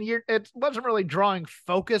this. And it wasn't really drawing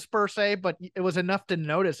focus per se, but it was enough to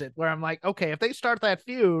notice it, where I'm like, okay, if they start that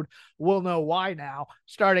feud, we'll know why now,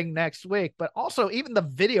 starting next week. But also, even the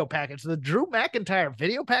video package, the Drew McIntyre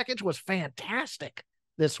video package was fantastic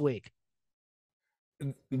this week.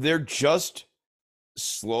 They're just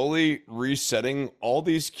slowly resetting all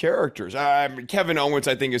these characters. Kevin Owens,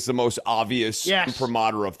 I think, is the most obvious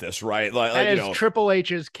imprimatur of this, right? That is Triple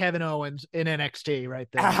H's Kevin Owens in NXT right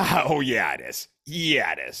there. Oh yeah, it is.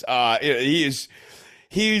 Yeah, it is.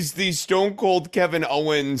 He's the Stone Cold Kevin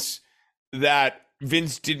Owens that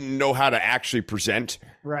Vince didn't know how to actually present.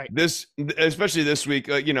 Right. Especially this week.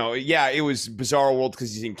 It was Bizarro World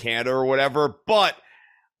because he's in Canada or whatever, but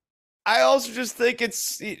I also just think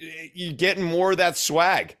you're getting more of that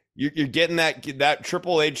swag. You're getting that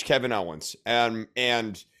Triple H Kevin Owens, and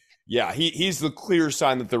he's the clear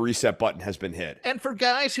sign that the reset button has been hit. And for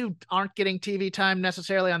guys who aren't getting TV time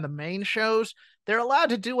necessarily on the main shows, they're allowed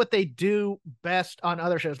to do what they do best on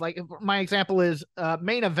other shows. Like my example is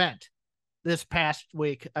Main Event this past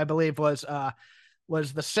week, I believe was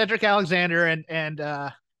the Cedric Alexander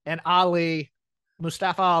and Ali,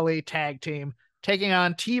 Mustafa Ali tag team taking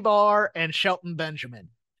on T-Bar and Shelton Benjamin.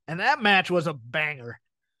 And that match was a banger.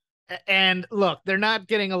 And look, they're not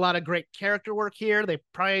getting a lot of great character work here. They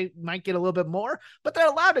probably might get a little bit more, but they're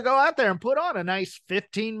allowed to go out there and put on a nice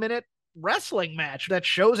 15-minute wrestling match that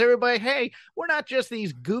shows everybody, hey, we're not just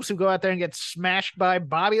these goofs who go out there and get smashed by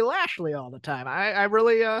Bobby Lashley all the time. I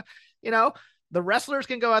really, the wrestlers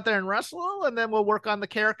can go out there and wrestle, and then we'll work on the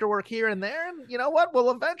character work here and there. And you know what? We'll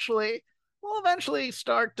eventually we'll eventually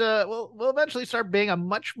start. We'll eventually start being a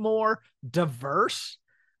much more diverse,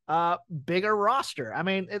 bigger roster. I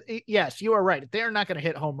mean, yes, you are right. They're not going to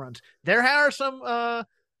hit home runs. There are some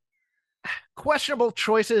questionable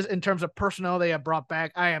choices in terms of personnel they have brought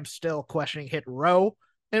back. I am still questioning Hit Row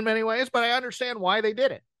in many ways, but I understand why they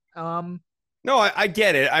did it. No, I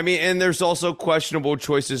get it. I mean, and there's also questionable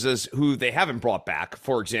choices as who they haven't brought back.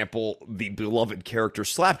 For example, the beloved character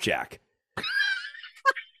Slapjack.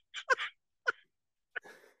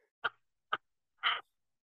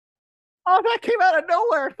 Oh, that came out of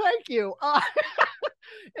nowhere. Thank you.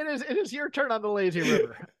 It is your turn on the lazy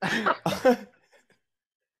river.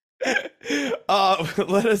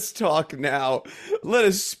 Let us talk now. Let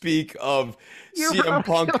us speak of CM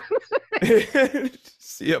Punk.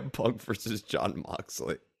 CM Punk versus Jon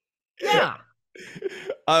Moxley. Yeah.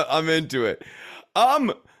 I'm into it.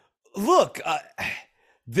 Look,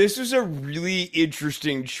 this is a really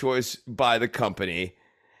interesting choice by the company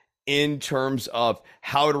in terms of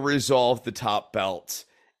how to resolve the top belt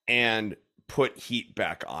and put heat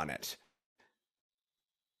back on it.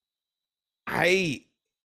 I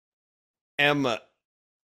am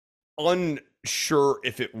unsure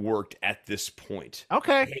if it worked at this point.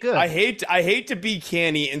 Okay, good. I hate to be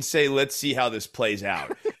canny and say let's see how this plays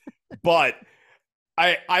out. But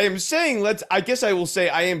I am saying I guess I will say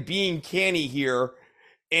I am being canny here,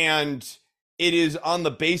 and it is on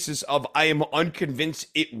the basis of I am unconvinced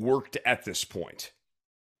it worked at this point.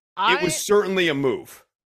 It was certainly a move.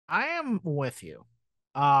 I am with you.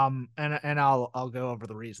 And I'll go over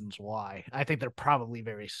the reasons why. I think they're probably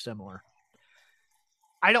very similar.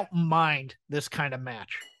 I don't mind this kind of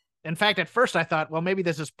match. In fact, at first I thought, well, maybe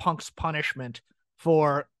this is Punk's punishment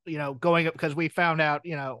for, going up, because we found out,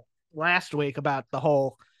 last week about the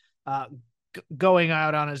whole going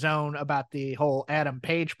out on his own about the whole Adam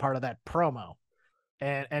Page part of that promo.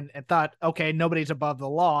 And thought, okay, nobody's above the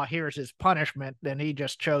law. Here's his punishment. Then he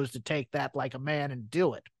just chose to take that like a man and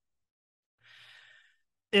do it.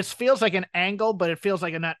 It feels like an angle, but it feels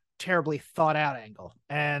like a not terribly thought out angle.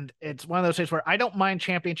 And it's one of those things where I don't mind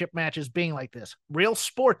championship matches being like this. Real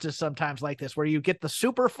sports is sometimes like this, where you get the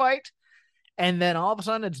super fight and then all of a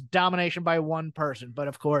sudden it's domination by one person. But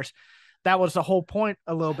of course, that was the whole point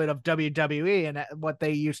a little bit of WWE, and what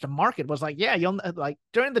they used to market was like, yeah,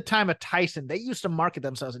 during the time of Tyson, they used to market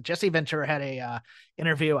themselves. And Jesse Ventura had a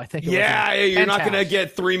interview, I think. You're not going to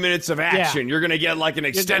get 3 minutes of action. Yeah. You're going to get like an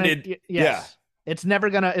extended. Yeah. It's never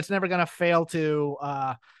gonna fail to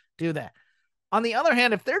do that. On the other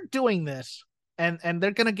hand, if they're doing this and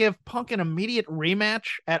they're gonna give Punk an immediate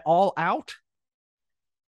rematch at All Out,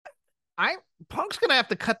 Punk's gonna have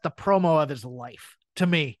to cut the promo of his life to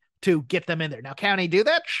me to get them in there. Now, can he do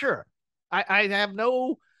that? Sure. I have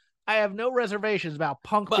no reservations about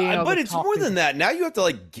Punk being able to. But it's more than that. Now you have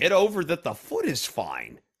to get over that the foot is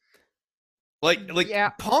fine.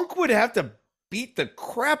 Punk would have to beat the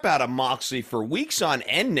crap out of Moxley for weeks on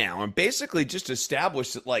end now and basically just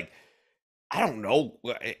establish that, I don't know.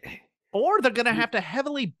 Or they're going to have to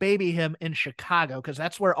heavily baby him in Chicago, because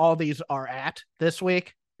that's where all these are at this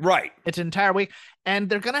week. Right. It's an entire week. And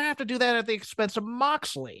they're going to have to do that at the expense of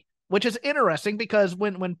Moxley, which is interesting because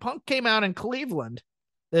when Punk came out in Cleveland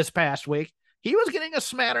this past week, he was getting a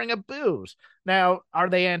smattering of boos. Now, are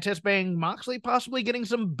they anticipating Moxley possibly getting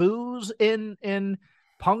some boos in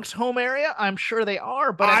Punk's home area? I'm sure they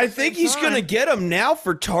are, but I think he's going to get him now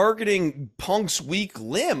for targeting Punk's weak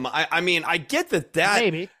limb. I mean, I get that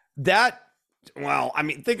maybe that. Well, I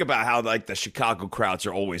mean, think about how the Chicago crowds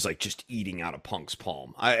are always just eating out of Punk's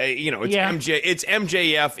palm. It's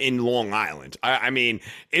MJF in Long Island. I mean,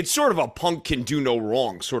 it's sort of a Punk can do no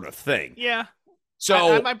wrong sort of thing. Yeah. So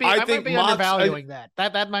I might be undervaluing that.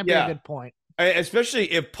 That might be a good point.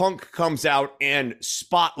 Especially if Punk comes out and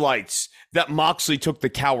spotlights that Moxley took the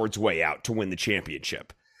coward's way out to win the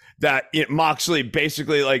championship. That Moxley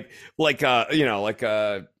basically like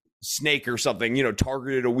a snake or something,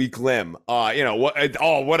 targeted a weak limb.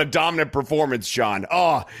 What a dominant performance, John.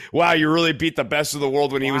 Oh, wow, you really beat the best of the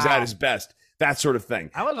world when he was at his best. That sort of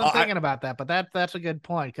thing. I wasn't thinking about that, but that's a good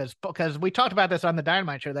point, because we talked about this on the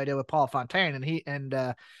Dynamite show that I did with Paul Fontaine,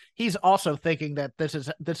 and he's also thinking that this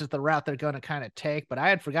is the route they're going to kind of take. But I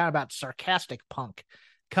had forgotten about sarcastic Punk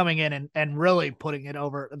coming in and really putting it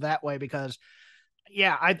over that way, because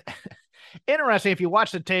interesting. If you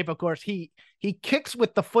watch the tape, of course, he kicks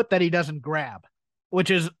with the foot that he doesn't grab,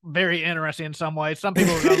 which is very interesting in some ways. Some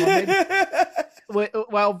people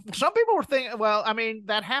some people were thinking, well, I mean,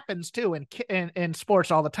 that happens too in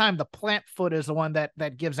sports all the time. The plant foot is the one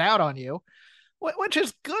that gives out on you, which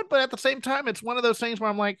is good. But at the same time, it's one of those things where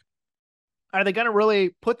I'm like, are they going to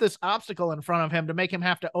really put this obstacle in front of him to make him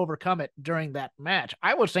have to overcome it during that match?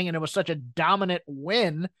 I was thinking it was such a dominant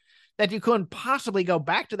win that you couldn't possibly go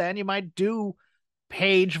back to that, and you might do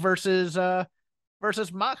Page versus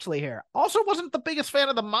Moxley here. Also, wasn't the biggest fan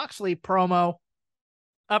of the Moxley promo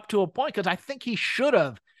up to a point, because I think he should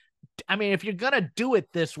have. I mean, if you're gonna do it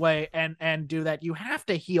this way and do that, you have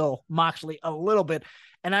to heel Moxley a little bit.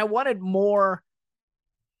 And I wanted more.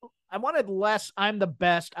 I wanted less. I'm the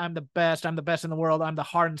best. I'm the best. I'm the best in the world. I'm the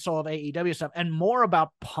heart and soul of AEW stuff, and more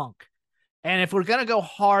about Punk. And if we're gonna go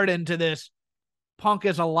hard into this, Punk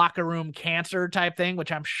is a locker room cancer type thing,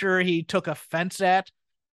 which I'm sure he took offense at,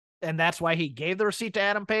 and that's why he gave the receipt to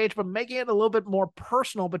Adam Page, but making it a little bit more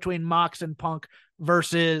personal between Mox and Punk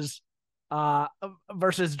versus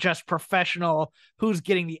just professional, who's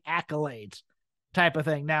getting the accolades type of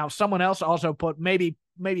thing. Now, someone else also put maybe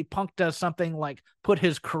Punk does something like put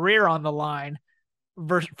his career on the line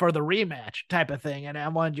for the rematch type of thing, and I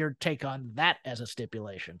wanted your take on that as a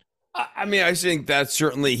stipulation. I mean, I think that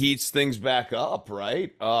certainly heats things back up,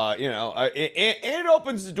 right? It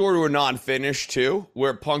opens the door to a non-finish too,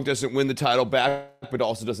 where Punk doesn't win the title back, but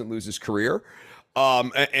also doesn't lose his career.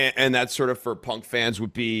 And that sort of, for Punk fans,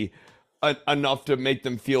 would be enough to make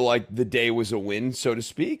them feel like the day was a win, so to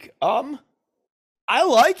speak. I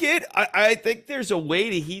like it. I think there's a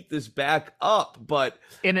way to heat this back up, but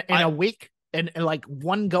in a week. And like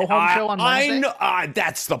one go home show on Wednesday? I know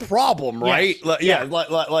that's the problem, right? Yes.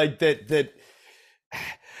 Like that.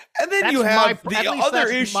 And then that's you have the other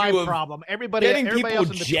issue of problem.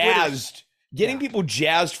 Getting people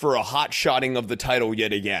jazzed for a hot shotting of the title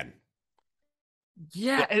yet again.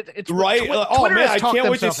 Yeah, it's right. Oh man, I can't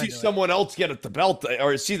wait to see someone else get the belt,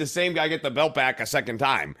 or see the same guy get the belt back a second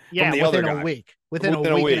time. Yeah, from the within other guy. A week. Within a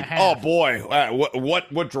week and a half. Oh boy,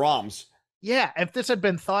 what drums? Yeah, if this had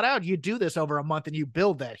been thought out, you do this over a month and you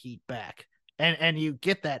build that heat back, and you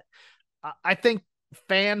get that. I think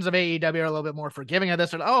fans of AEW are a little bit more forgiving of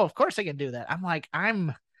this. And of course they can do that. I'm like,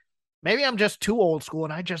 maybe I'm just too old school,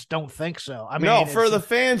 and I just don't think so. I mean, no, for the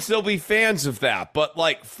fans, they'll be fans of that. But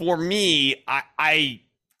like for me, I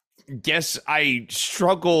guess I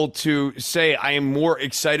struggle to say I am more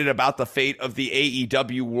excited about the fate of the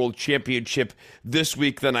AEW World Championship this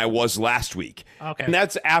week than I was last week. Okay. And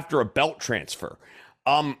that's after a belt transfer.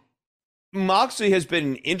 Moxley has been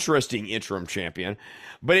an interesting interim champion,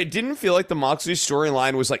 but it didn't feel like the Moxley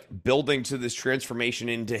storyline was like building to this transformation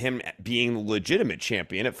into him being the legitimate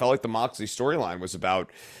champion. It felt like the Moxley storyline was about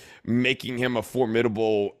making him a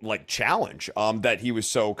formidable like challenge, that he was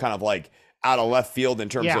so kind of like out of left field in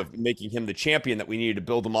terms of making him the champion that we needed to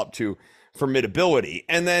build him up to formidability.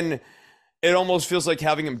 And then it almost feels like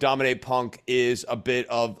having him dominate Punk is like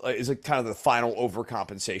kind of the final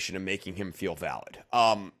overcompensation and making him feel valid.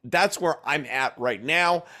 That's where I'm at right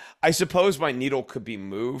now. I suppose my needle could be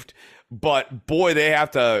moved, but boy, they have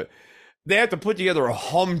to put together a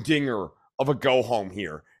humdinger of a go home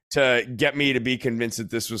here to get me to be convinced that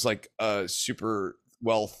this was like a super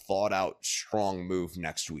well thought out, strong move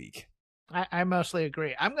next week. I mostly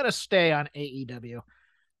agree. I'm going to stay on AEW.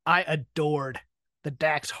 I adored the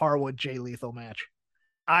Dax Harwood Jay Lethal match.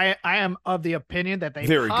 I am of the opinion that they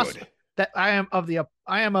very good. That I am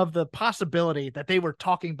of the possibility that they were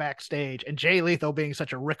talking backstage, and Jay Lethal, being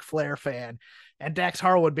such a Ric Flair fan, and Dax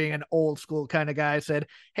Harwood being an old school kind of guy, said,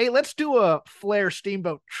 "Hey, let's do a Flair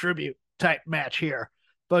Steamboat tribute type match here,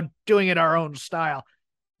 but doing it our own style."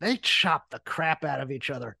 They chopped the crap out of each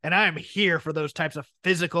other, and I'm here for those types of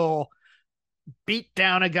physical beat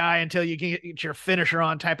down a guy until you get your finisher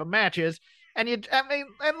on type of matches. And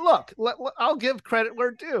look, I'll give credit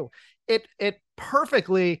where due. It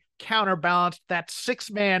perfectly counterbalanced that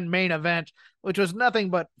 6-man main event, which was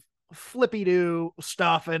nothing but flippy-do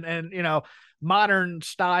stuff and modern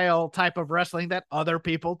style type of wrestling that other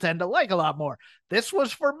people tend to like a lot more. This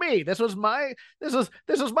was for me. This was my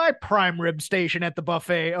prime rib station at the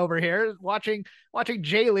buffet over here, watching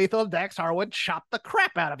Jay Lethal and Dax Harwood chop the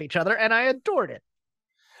crap out of each other, and I adored it.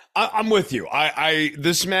 I'm with you.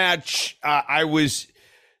 This match,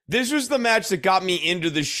 this was the match that got me into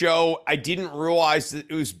the show. I didn't realize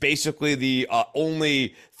that it was basically the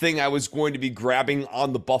only thing I was going to be grabbing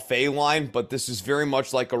on the buffet line, but this is very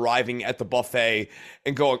much like arriving at the buffet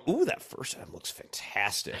and going, "Ooh, that first item looks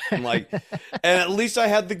fantastic." And and at least I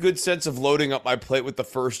had the good sense of loading up my plate with the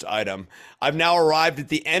first item. I've now arrived at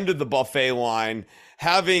the end of the buffet line,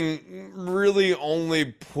 having really only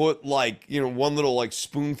put one little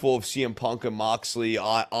spoonful of CM Punk and Moxley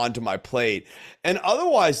onto my plate. And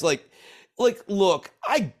otherwise, look,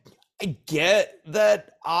 I get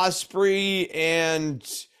that Ospreay and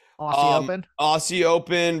Aussie Open. Aussie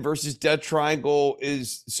Open versus Death Triangle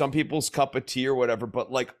is some people's cup of tea or whatever,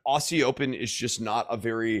 but like Aussie Open is just not a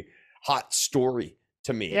very hot story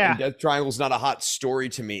to me. Yeah. And Death Triangle is not a hot story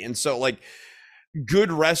to me. And so like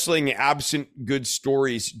good wrestling absent good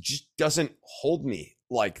stories just doesn't hold me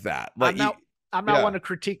like that. Like I'm not one to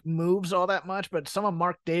critique moves all that much, but some of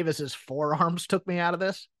Mark Davis's forearms took me out of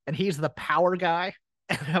this, and he's the power guy.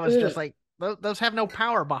 And I was just like, those have no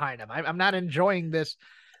power behind them. I'm not enjoying this.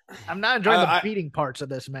 I'm not enjoying the beating parts of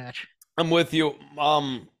this match. I'm with you.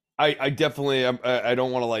 I definitely, I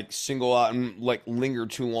don't want to like single out and like linger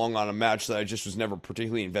too long on a match that I just was never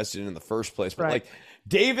particularly invested in the first place. But like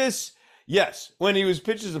Davis, yes, when he was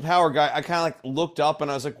pitched as a power guy, I kind of like looked up and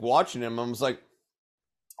I was like watching him. I was like,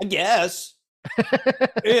 I guess.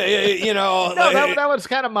 You know, no, that was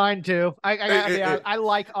kind of mine too. I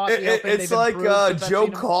like Aussie Open. It's like Joe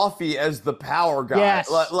Coffey as the power guy.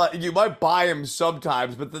 Yes. Like, you might buy him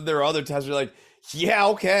sometimes, but then there are other times where you're like, yeah,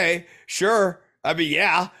 okay, sure. I mean,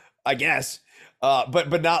 yeah, I guess.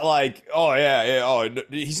 But not like, oh yeah. Oh,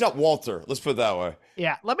 he's not Walter. Let's put it that way.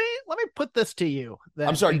 Yeah. Let me put this to you. Then,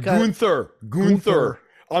 I'm sorry, Gunther.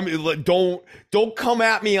 I mean, like, don't come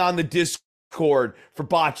at me on the Discord for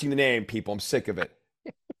botching the name, people. I'm sick of it.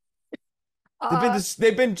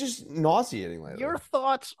 They've been just nauseating lately. Your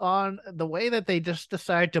thoughts on the way that they just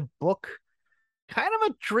decide to book kind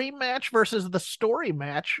of a dream match versus the story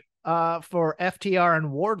match for FTR and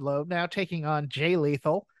Wardlow now taking on Jay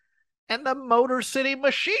Lethal and the Motor City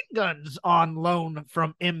Machine Guns on loan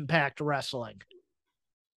from Impact Wrestling?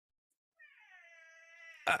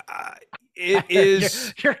 It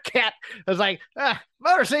is your cat was like,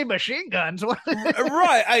 Motor City Machine Guns.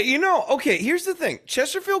 Right. Okay, here's the thing.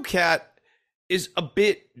 Chesterfield Cat is a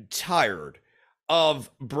bit tired of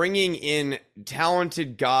bringing in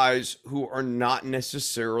talented guys who are not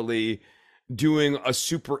necessarily doing a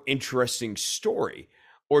super interesting story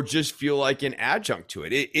or just feel like an adjunct to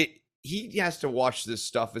it. He has to watch this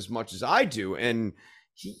stuff as much as I do, and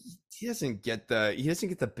he doesn't get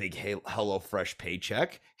the big HelloFresh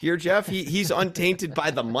paycheck here, Jeff. He's untainted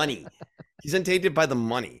by the money. He's untainted by the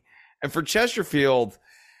money. And for Chesterfield,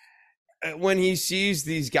 when he sees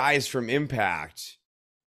these guys from Impact,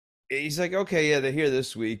 he's like, okay, yeah, they're here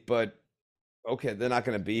this week, but okay, they're not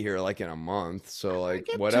going to be here like in a month. So like,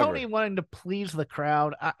 whatever. Tony wanting to please the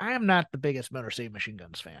crowd. I am not the biggest Motor City Machine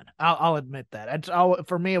Guns fan. I'll admit that.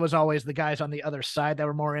 For me, it was always the guys on the other side that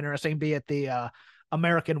were more interesting, be it the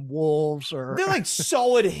American Wolves or they're like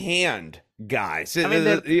solid hand guys. I mean,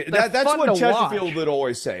 that's what Chesterfield would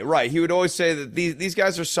always say. Right. He would always say that these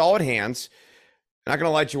guys are solid hands. Not going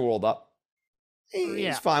to light your world up.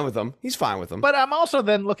 He's fine with them. He's fine with them. But I'm also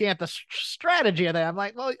then looking at the strategy of that. I'm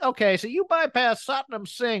like, well, okay, so you bypass Satnam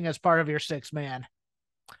Singh as part of your 6-man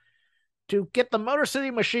to get the Motor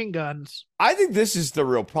City Machine Guns. I think this is the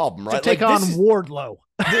real problem, right? To take on Wardlow.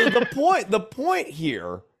 The point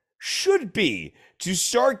here should be to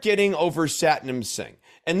start getting over Satnam Singh.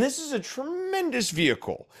 And this is a tremendous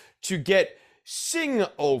vehicle to get Singh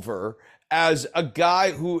over as a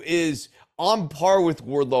guy who is on par with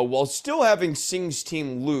Wardlow while still having Singh's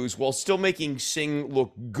team lose, while still making Singh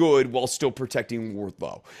look good, while still protecting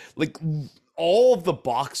Wardlow. Like, all of the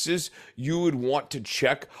boxes you would want to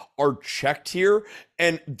check are checked here.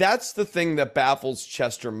 And that's the thing that baffles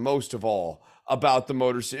Chester most of all about the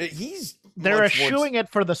Motor City. They're eschewing it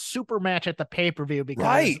for the super match at the pay-per-view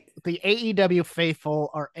because the AEW faithful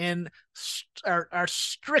are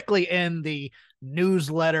strictly in the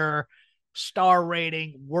newsletter, star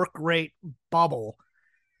rating, work rate bubble,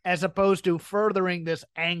 as opposed to furthering this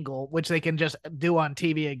angle, which they can just do on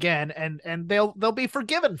TV again, and they'll be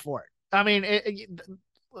forgiven for it. I mean,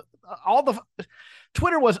 all the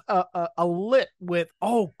Twitter was a lit with,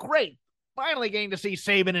 oh great, finally getting to see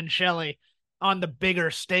Sabin and Shelley on the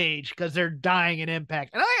bigger stage because they're dying in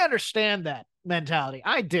Impact, and I understand that mentality.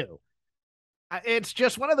 I do. It's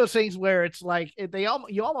just one of those things where it's like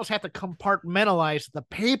you almost have to compartmentalize the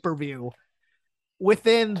pay-per-view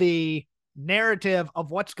within the narrative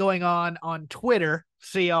of what's going on Twitter.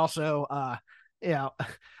 See also,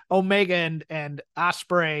 Omega and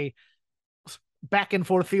Ospreay back and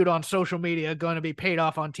forth feud on social media going to be paid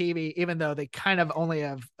off on TV, even though they kind of only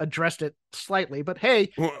have addressed it slightly. But hey,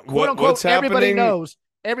 quote unquote, what's everybody happening? Knows.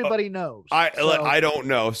 Everybody knows. I don't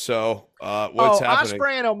know. So what's happening?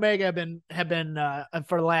 Ospreay and Omega have been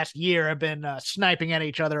for the last year have been sniping at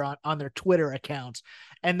each other on their Twitter accounts,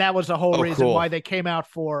 and that was the whole reason why they came out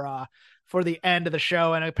for the end of the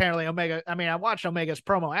show. And apparently Omega, I mean, I watched Omega's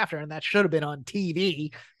promo after, and that should have been on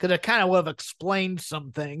TV because it kind of would have explained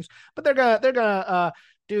some things. But they're gonna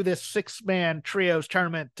do this 6-man trios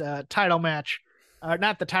tournament title match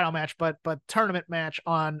not the title match, but tournament match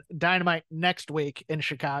on Dynamite next week in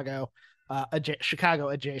Chicago. Chicago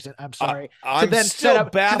adjacent. I'm sorry. I'm to then still set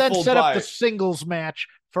up, baffled to then set by up the singles match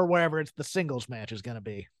for wherever it's the singles match is going to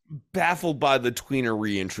be. baffled by the tweener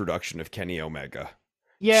reintroduction of Kenny Omega.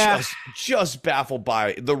 Yeah, just baffled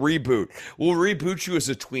by the reboot. We'll reboot you as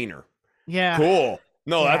a tweener. yeah, Cool.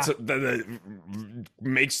 No, Yeah. that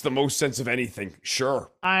makes the most sense of anything.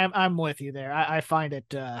 Sure. I'm with you there. I find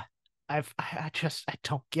it. I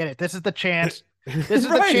don't get it. This is the chance. This is the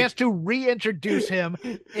Right. chance to reintroduce him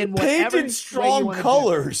in whatever Painted strong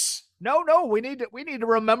colors. No, we need to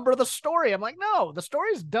remember the story. I'm like, no, the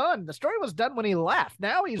story's done. The story was done when he left.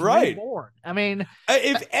 Now he's Right. reborn. I mean,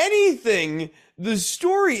 If anything, the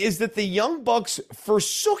story is that the Young Bucks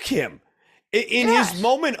forsook him in Yes. his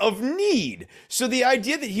moment of need. So the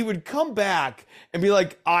idea that he would come back and be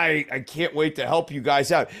like, I can't wait to help you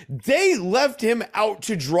guys out. They left him out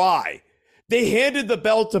to dry. They handed the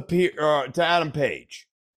belt to Adam Page.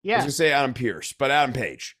 I was yeah, going to say Adam Pierce, but Adam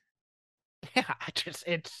Page. yeah.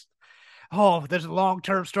 There's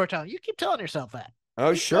long-term storytelling. You keep telling yourself that.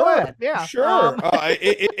 Oh, Go sure. ahead. Yeah. Sure.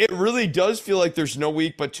 It really does feel like there's no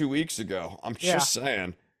week but 2 weeks ago. I'm Yeah. just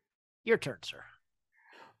saying. Your turn, sir.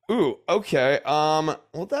 Ooh, okay.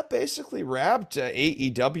 Well, that basically wrapped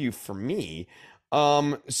AEW for me.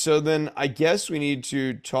 So then I guess we need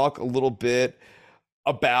to talk a little bit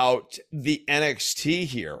about the NXT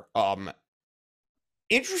here.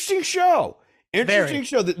 Interesting show. Interesting Very.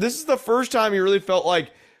 show. This is the first time you really felt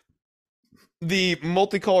like the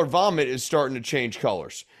multicolored vomit is starting to change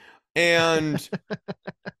colors. And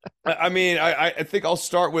I mean, I think I'll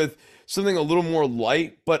start with something a little more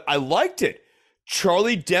light, but I liked it.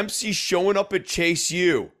 Charlie Dempsey showing up at Chase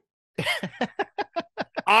U.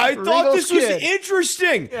 I thought Regal's this was kid.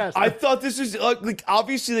 interesting. Yes. I thought this is like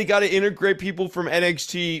obviously they got to integrate people from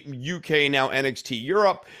NXT UK, now NXT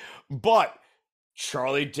Europe, but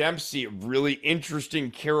Charlie Dempsey, a really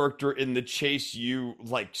interesting character in the Chase U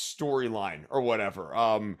like storyline or whatever.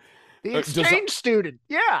 The does- exchange student.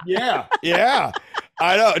 Yeah. Yeah.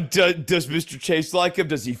 I know. Does Mr. Chase like him?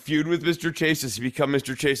 Does he feud with Mr. Chase? Does he become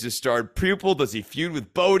Mr. Chase's starred pupil? Does he feud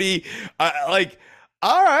with Bodie?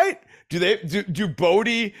 All right. Do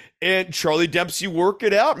Bodie and Charlie Dempsey work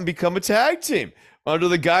it out and become a tag team under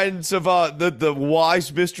the guidance of the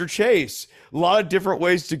wise Mr. Chase? A lot of different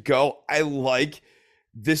ways to go. I like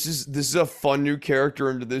this is a fun new character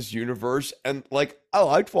into this universe, and like I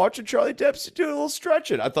liked watching Charlie Dempsey do a little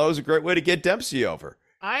stretching. I thought it was a great way to get Dempsey over.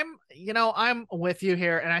 I'm with you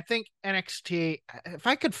here, and I think NXT, if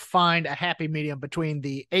I could find a happy medium between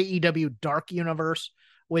the AEW Dark Universe,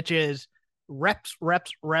 which is reps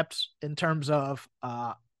in terms of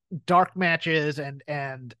dark matches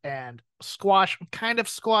and squash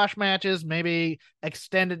matches, maybe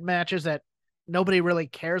extended matches that nobody really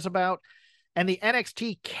cares about, and the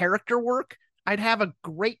NXT character work, I'd have a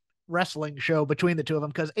great wrestling show between the two of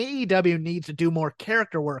them, because AEW needs to do more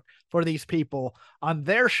character work for these people on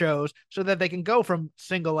their shows so that they can go from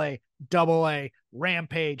single A, double A,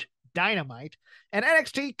 Rampage, Dynamite, and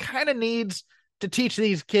NXT kind of needs to teach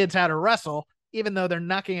these kids how to wrestle, even though they're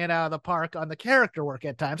knocking it out of the park on the character work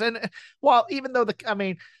at times. And while even though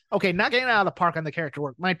knocking it out of the park on the character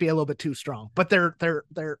work might be a little bit too strong, but they're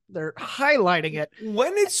highlighting it.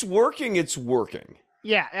 When it's working, it's working.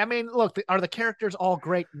 Yeah, I mean, look, are the characters all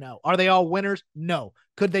great? No. Are they all winners? No.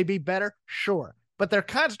 Could they be better? Sure. But they're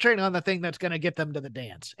concentrating on the thing that's going to get them to the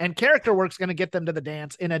dance. And character work's going to get them to the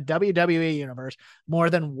dance in a WWE universe more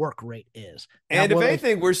than work rate is. And Now, if will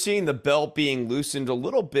anything, we're seeing the belt being loosened a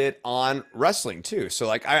little bit on wrestling too. So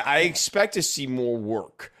like I expect to see more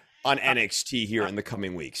work on NXT here in the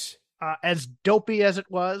coming weeks. as dopey as it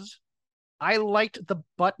was, I liked the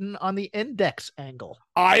button on the index angle.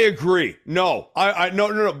 I agree. No,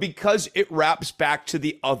 no, because it wraps back to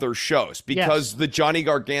the other shows, because the Johnny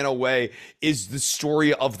Gargano way is the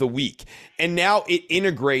story of the week. And now it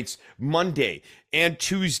integrates Monday and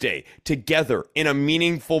Tuesday together in a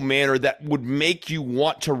meaningful manner that would make you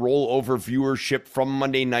want to roll over viewership from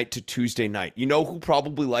Monday night to Tuesday night. You know who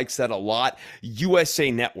probably likes that a lot?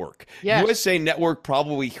 USA Network. Yes. USA Network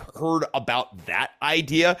probably heard about that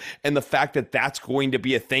idea and the fact that that's going to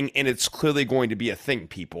be a thing, and it's clearly going to be a thing,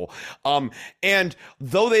 people. And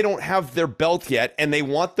though they don't have their belt yet and they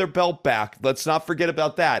want their belt back, let's not forget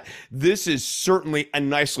about that. This is certainly a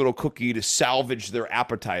nice little cookie to salvage their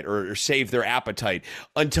appetite or save their appetite tight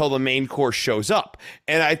until the main course shows up.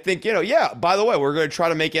 And I think, yeah, by the way, we're going to try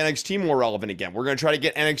to make NXT more relevant again. We're going to try to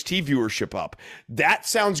get NXT viewership up. That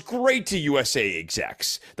sounds great to USA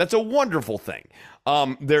execs. That's a wonderful thing.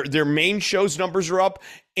 Their main show's numbers are up,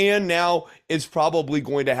 and now it's probably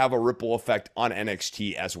going to have a ripple effect on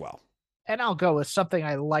NXT as well. And I'll go with something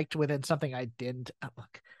I liked within something I didn't.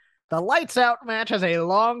 Look, the Lights Out match has a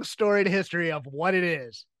long storied history of what it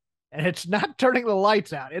is. And it's not turning the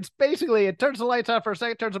lights out. It's basically, it turns the lights out for a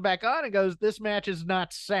second, turns them back on, and goes, this match is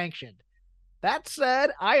not sanctioned. That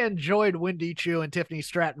said, I enjoyed Wendy Choo and Tiffany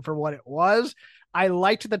Stratton for what it was. I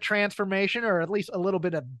liked the transformation, or at least a little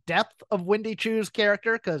bit of depth of Wendy Choo's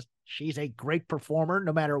character, because she's a great performer,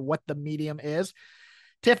 no matter what the medium is.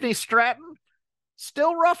 Tiffany Stratton,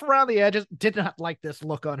 still rough around the edges. Did not like this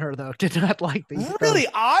look on her, though. Did not like these. Really?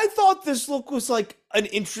 I thought this look was like an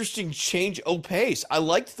interesting change of pace. I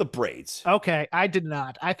liked the braids. Okay, I did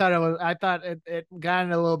not. I thought it got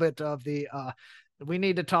in a little bit of the we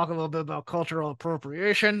need to talk a little bit about cultural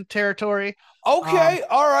appropriation territory. Okay,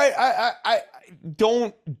 all right. I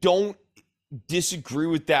don't disagree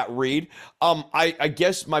with that read. I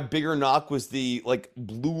guess my bigger knock was the like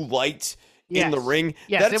blue light in the ring.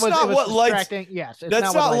 Yes, that's not what lights. Yes,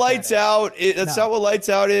 that's not lights out. That's not what lights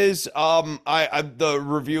out is. The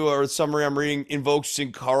review or summary I'm reading invokes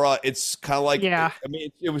Sin Cara. It's kind of like, I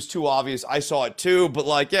mean, it was too obvious. I saw it too, but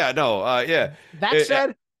like, yeah. That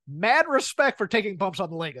said, mad respect for taking bumps on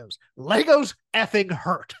the Legos. Legos effing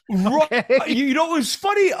hurt. Okay? You know, it was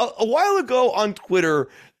funny a while ago on Twitter.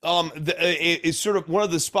 It's sort of one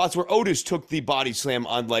of the spots where Otis took the body slam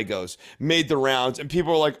on Legos, made the rounds, and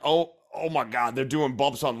people were like, oh my God, they're doing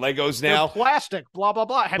bumps on Legos now. They're plastic, blah, blah,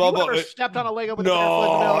 blah. Have you ever stepped on a Lego with a barefoot in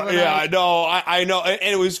the middle of the night? No, I know.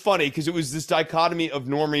 And it was funny because it was this dichotomy of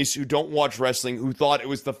normies who don't watch wrestling, who thought it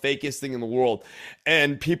was the fakest thing in the world,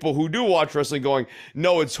 and people who do watch wrestling going,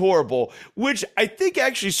 no, it's horrible, which I think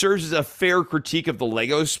actually serves as a fair critique of the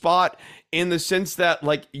Lego spot, in the sense that,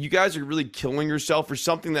 like, you guys are really killing yourself for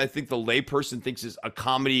something that I think the layperson thinks is a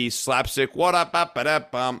comedy slapstick,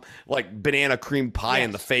 like banana cream pie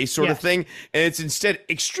in the face sort of thing. And it's instead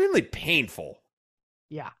extremely painful.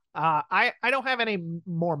 Yeah. I don't have any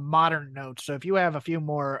more modern notes. So if you have a few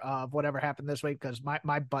more of whatever happened this week, because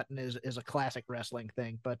my button is a classic wrestling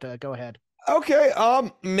thing, but go ahead. Okay,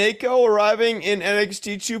 Mako arriving in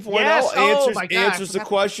NXT 2.0 answers the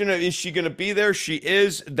question of, is she going to be there? She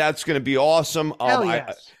is. That's going to be awesome. Hell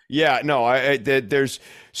yes. There's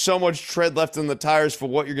so much tread left on the tires for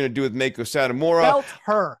what you're going to do with Mako Satomura. Belt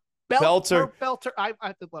her.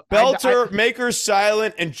 Belter, make her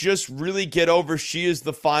silent and just really get over. She is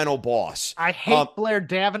the final boss. I hate Blair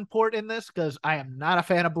Davenport in this because I am not a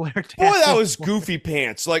fan of Blair Davenport. Boy, that was goofy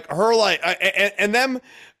pants. Like her,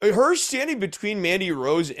 her standing between Mandy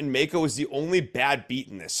Rose and Mako was the only bad beat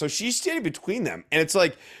in this. So she's standing between them, and it's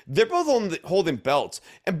like they're both holding belts,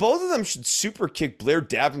 and both of them should super kick Blair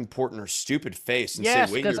Davenport in her stupid face and say,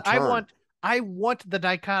 "Wait your turn." I want the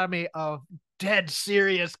dichotomy of dead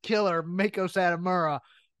serious killer Mako Satomura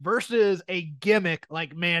versus a gimmick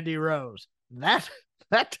like Mandy Rose. That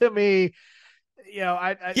to me,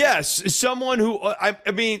 yes, someone who I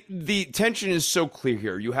mean, the tension is so clear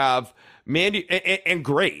here. You have Mandy and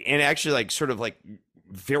great, and actually like sort of like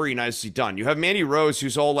very nicely done. You have Mandy Rose,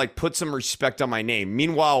 who's all like, put some respect on my name.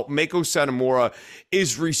 Meanwhile, Mako Satomura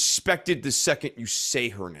is respected the second you say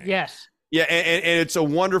her name. Yes. Yeah, and it's a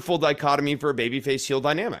wonderful dichotomy for a babyface heel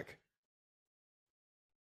dynamic.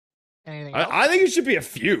 Anything else? I think it should be a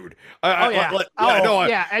feud.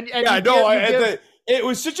 It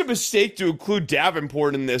was such a mistake to include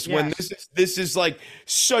Davenport in this when this is like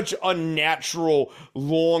such a natural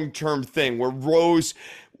long-term thing where Rose,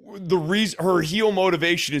 the reason her heel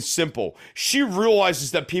motivation is simple. She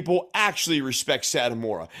realizes that people actually respect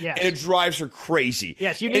Satomura, and it drives her crazy.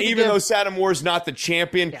 Yes, even though Satomura is not the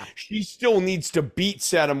champion, she still needs to beat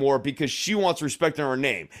Satomura because she wants respect in her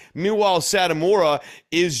name. Meanwhile, Satomura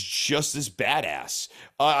is just as badass.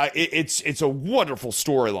 It's a wonderful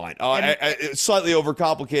storyline. It's slightly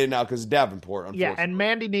overcomplicated now because of Davenport. Yeah, and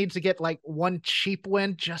Mandy needs to get like one cheap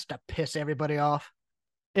win just to piss everybody off.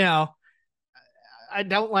 You know. I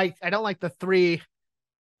don't like the three.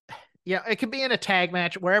 Yeah, it can be in a tag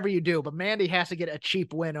match wherever you do, but Mandy has to get a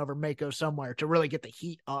cheap win over Mako somewhere to really get the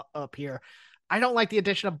heat up here. I don't like the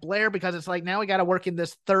addition of Blair because it's like now we got to work in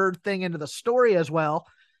this third thing into the story as well.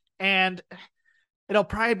 And it'll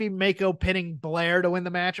probably be Mako pinning Blair to win the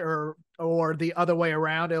match, or the other way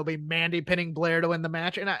around. It'll be Mandy pinning Blair to win the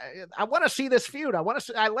match. And I want to see this feud. I like this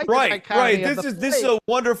dichotomy. Right. This is a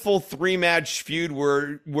wonderful 3-match feud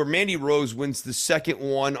where Mandy Rose wins the second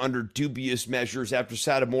one under dubious measures after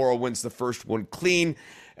Satomura wins the first one clean.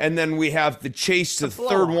 And then we have the chase to the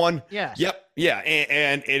third one. Yes. Yep. Yeah.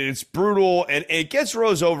 And it's brutal, and it gets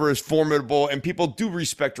Rose over as formidable, and people do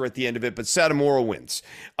respect her at the end of it, but Satomura wins.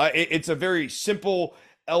 It's a very simple,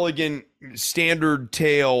 elegant, standard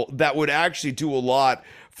tale that would actually do a lot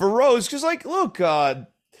for Rose. Because, like, look, I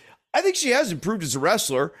think she has improved as a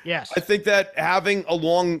wrestler. Yes. I think that having a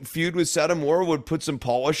long feud with Satomura would put some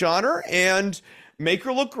polish on her and make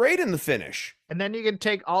her look great in the finish. And then you can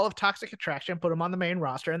take all of Toxic Attraction, put them on the main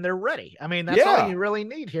roster, and they're ready. I mean, that's all you really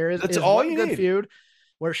need here is one good feud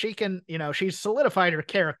where she can, she's solidified her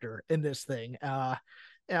character in this thing.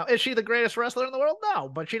 Is she the greatest wrestler in the world? No,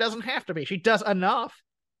 but she doesn't have to be. She does enough,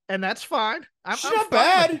 and that's fine. She's not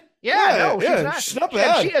bad. She's not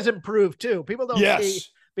bad. She has improved too. People don't see, Yes.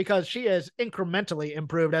 because she has incrementally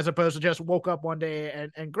improved as opposed to just woke up one day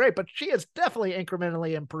and great, but she has definitely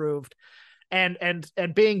incrementally improved. And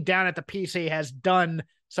being down at the PC has done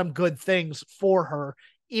some good things for her,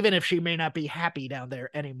 even if she may not be happy down there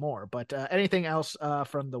anymore. But anything else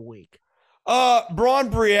from the week? Braun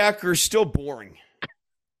Breakker is still boring.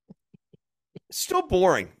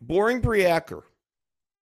 Boring Breakker.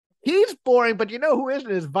 He's boring, but you know who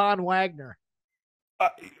isn't is Von Wagner.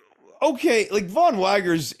 Okay, like Von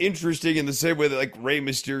Wagner's interesting in the same way that like Rey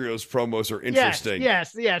Mysterio's promos are interesting.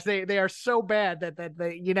 Yes. They are so bad that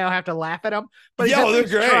they you now have to laugh at him. But he's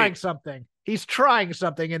great. trying something. He's trying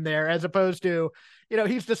something in there, as opposed to,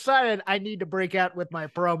 he's decided I need to break out with my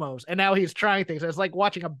promos, and now he's trying things. It's like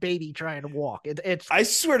watching a baby trying to walk. It's. I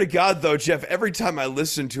swear to God, though, Jeff, every time I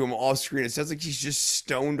listen to him off screen, it sounds like he's just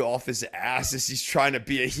stoned off his ass as he's trying to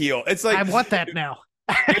be a heel. It's like I want that now.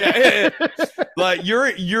 Like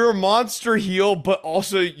you're a monster heel, but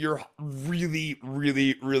also you're really,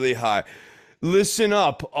 really, really high. Listen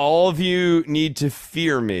up, all of you need to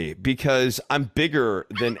fear me because I'm bigger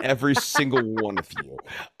than every single one of you.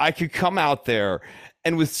 I could come out there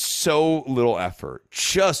and with so little effort,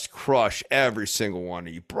 just crush every single one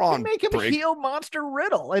of you. Braun, make him a heel Monster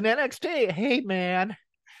Riddle in NXT. Hey man,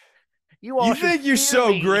 you think you're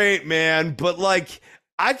so great, man, but like.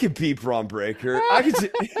 I could beat Braun Breakker.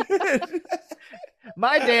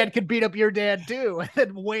 My dad could beat up your dad too.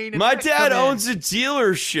 And Wayne. My dad owns a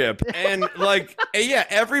dealership, and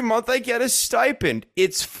every month I get a stipend.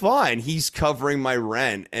 It's fine. He's covering my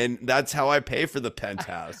rent, and that's how I pay for the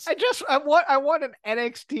penthouse. I want an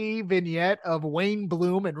NXT vignette of Wayne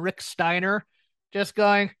Bloom and Rick Steiner just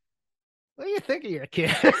going, what do you think of your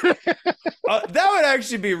kid? That would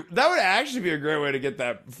actually be a great way to get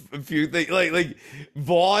that feud thing. Like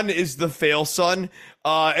Vaughn is the fail son,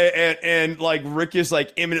 and like Rick is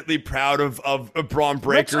like imminently proud of Braun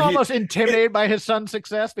Breakker. Rick's almost intimidated by his son's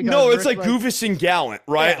success. Because no, it's like Goofus and Gallant,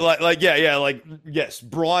 right? Yes,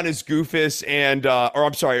 Braun is Goofus and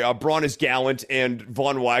Braun is Gallant and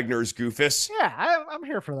Von Wagner is Goofus. Yeah, I'm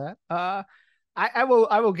here for that. I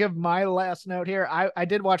will give my last note here. I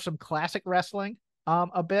did watch some classic wrestling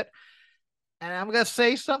a bit, and I'm gonna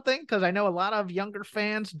say something because I know a lot of younger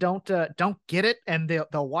fans don't get it, and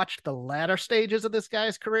they'll watch the latter stages of this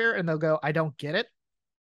guy's career and they'll go, I don't get it.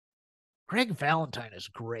 Greg Valentine is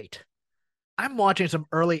great. I'm watching some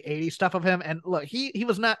early 80s stuff of him, and look, he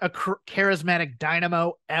was not a charismatic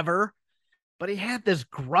dynamo ever, but he had this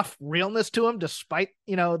gruff realness to him, despite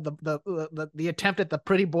the attempt at the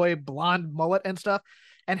pretty boy blonde mullet and stuff,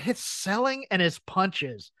 and his selling and his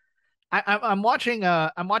punches. I'm watching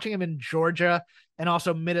him in Georgia and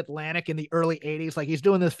also Mid Atlantic in the early '80s. Like he's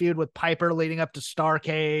doing this feud with Piper leading up to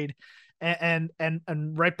Starrcade, and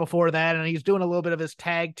right before that, and he's doing a little bit of his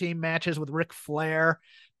tag team matches with Ric Flair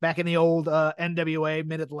back in the old NWA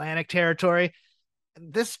Mid Atlantic territory.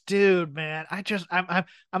 This dude, man,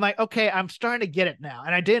 I'm like, okay, I'm starting to get it now.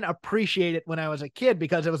 And I didn't appreciate it when I was a kid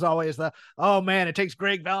because it was always oh man, it takes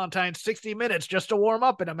Greg Valentine 60 minutes just to warm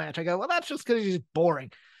up in a match. I go, well, that's just because he's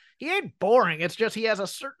boring. He ain't boring. It's just he has a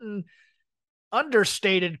certain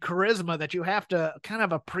understated charisma that you have to kind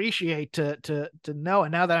of appreciate to know.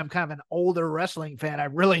 And now that I'm kind of an older wrestling fan, I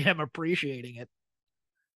really am appreciating it.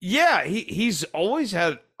 Yeah, he's always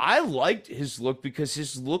had. I liked his look because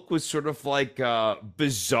his look was sort of like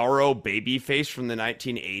Bizarro babyface from the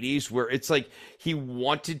 1980s, where it's like he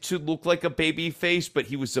wanted to look like a babyface, but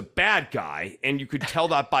he was a bad guy, and you could tell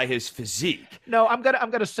that by his physique. No, I'm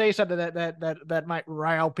gonna say something that might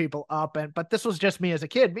rile people up, but this was just me as a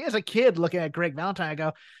kid. Me as a kid looking at Greg Valentine, I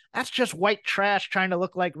go, that's just white trash trying to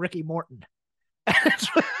look like Ricky Morton.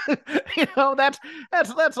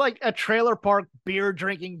 That's like a trailer park beer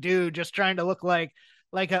drinking dude just trying to look like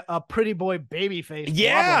a pretty boy baby face.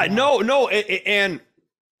 Yeah, no, and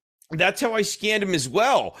that's how I scanned him as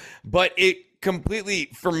well. But it completely,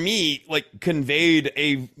 for me, like conveyed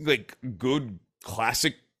a like good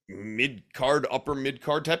classic mid-card, upper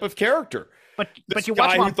mid-card type of character. But you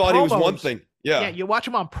watch him on thought promos, he was one thing. Yeah, you watch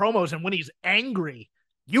him on promos, and when he's angry,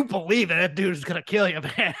 you believe that dude's gonna kill you,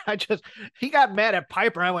 man. He got mad at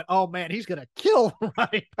Piper. I went, oh man, he's gonna kill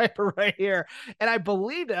Roddy Piper right here, and I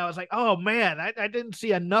believed it. I was like, oh man, I didn't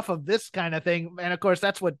see enough of this kind of thing. And of course,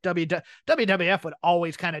 that's what WWF would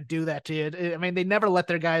always kind of do that to you. I mean, they never let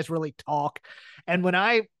their guys really talk. And when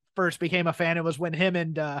I first became a fan, it was when him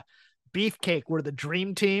and Beefcake were the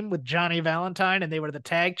dream team with Johnny Valentine, and they were the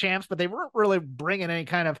tag champs, but they weren't really bringing any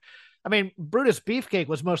kind of, I mean, Brutus Beefcake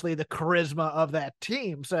was mostly the charisma of that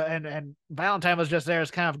team. So, and Valentine was just there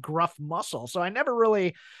as kind of gruff muscle. So I never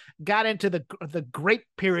really got into the great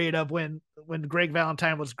period of when Greg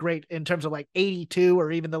Valentine was great in terms of like 82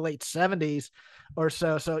 or even the late 70s or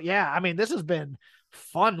so. So yeah, I mean, this has been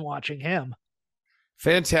fun watching him.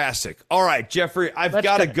 Fantastic. All right, Jeffrey, I've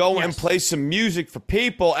got to go and play some music for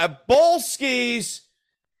people at Bolski's.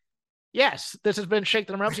 Yes, this has been Shake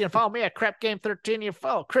Them Ropes. You can follow me at Crap Game 13. You can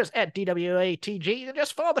follow Chris at DWATG. And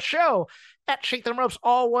just follow the show at Shake Them Ropes,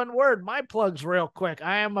 all one word. My plugs real quick.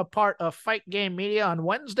 I am a part of Fight Game Media on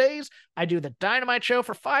Wednesdays. I do the Dynamite show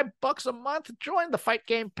for $5 a month. Join the Fight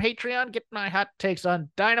Game Patreon. Get my hot takes on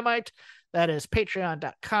Dynamite. That is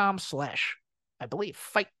patreon.com/ I believe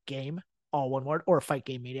Fight Game, all one word, or Fight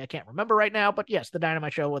Game Media. I can't remember right now, but yes, the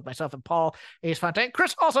Dynamite show with myself and Paul Ace Fontaine.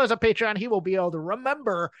 Chris also has a Patreon. He will be able to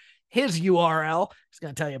remember his URL. He's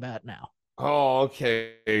going to tell you about it now. Oh,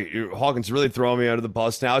 okay. Hawkins really throwing me under the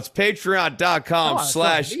bus now. It's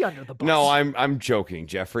patreon.com/ No, I'm joking,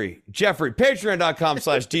 Jeffrey. Patreon.com/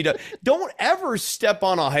 Don't ever step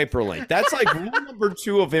on a hyperlink. That's like rule number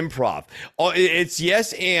 2 of improv. It's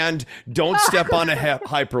yes, and don't step on a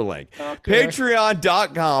hyperlink. Okay.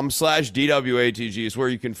 Patreon.com/ DWATG is where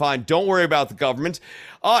you can find Don't Worry About the Government.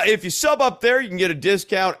 If you sub up there, you can get a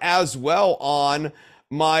discount as well on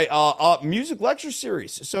my music lecture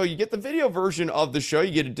series. So you get the video version of the show.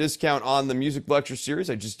 You get a discount on the music lecture series.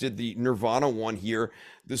 I just did the Nirvana one here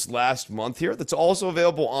this last month here. That's also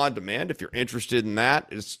available on demand if you're interested in that.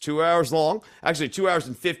 It's 2 hours long, actually 2 hours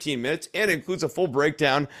and 15 minutes, and it includes a full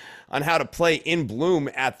breakdown on how to play In Bloom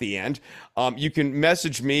at the end. You can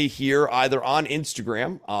message me here either on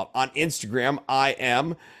Instagram. On Instagram, I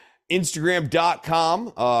am Instagram.com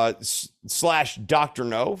 / Dr.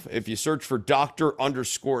 Nove. If you search for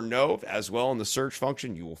Dr._Nove as well in the search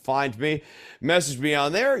function, you will find me. Message me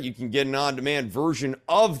on there. You can get an on-demand version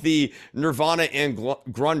of the Nirvana and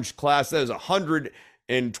Grunge class. That is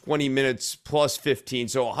 120 minutes plus 15,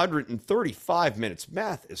 so 135 minutes.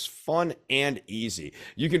 Math is fun and easy.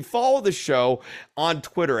 You can follow the show on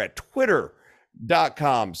Twitter at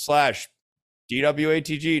twitter.com/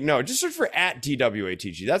 DWATG. No, just search for at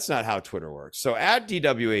DWATG. That's not how Twitter works. So at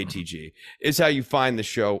DWATG is how you find the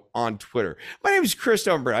show on Twitter. My name is Chris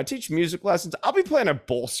Stoneberg. I teach music lessons. I'll be playing at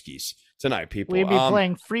Bolski's tonight, people. We'll be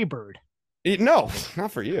playing Freebird. No,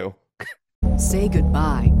 not for you. Say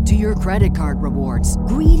goodbye to your credit card rewards.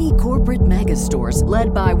 Greedy corporate mega stores,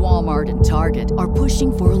 led by Walmart and Target, are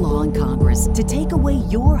pushing for a law in Congress to take away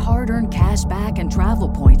your hard-earned cash back and travel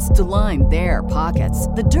points to line their pockets.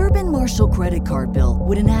 The Durbin-Marshall credit card bill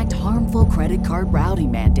would enact harmful credit card routing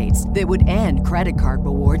mandates that would end credit card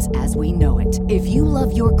rewards as we know it. If you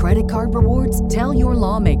love your credit card rewards, tell your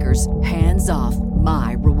lawmakers, hands off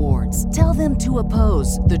my rewards. Tell them to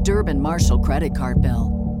oppose the Durbin-Marshall credit card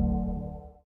bill.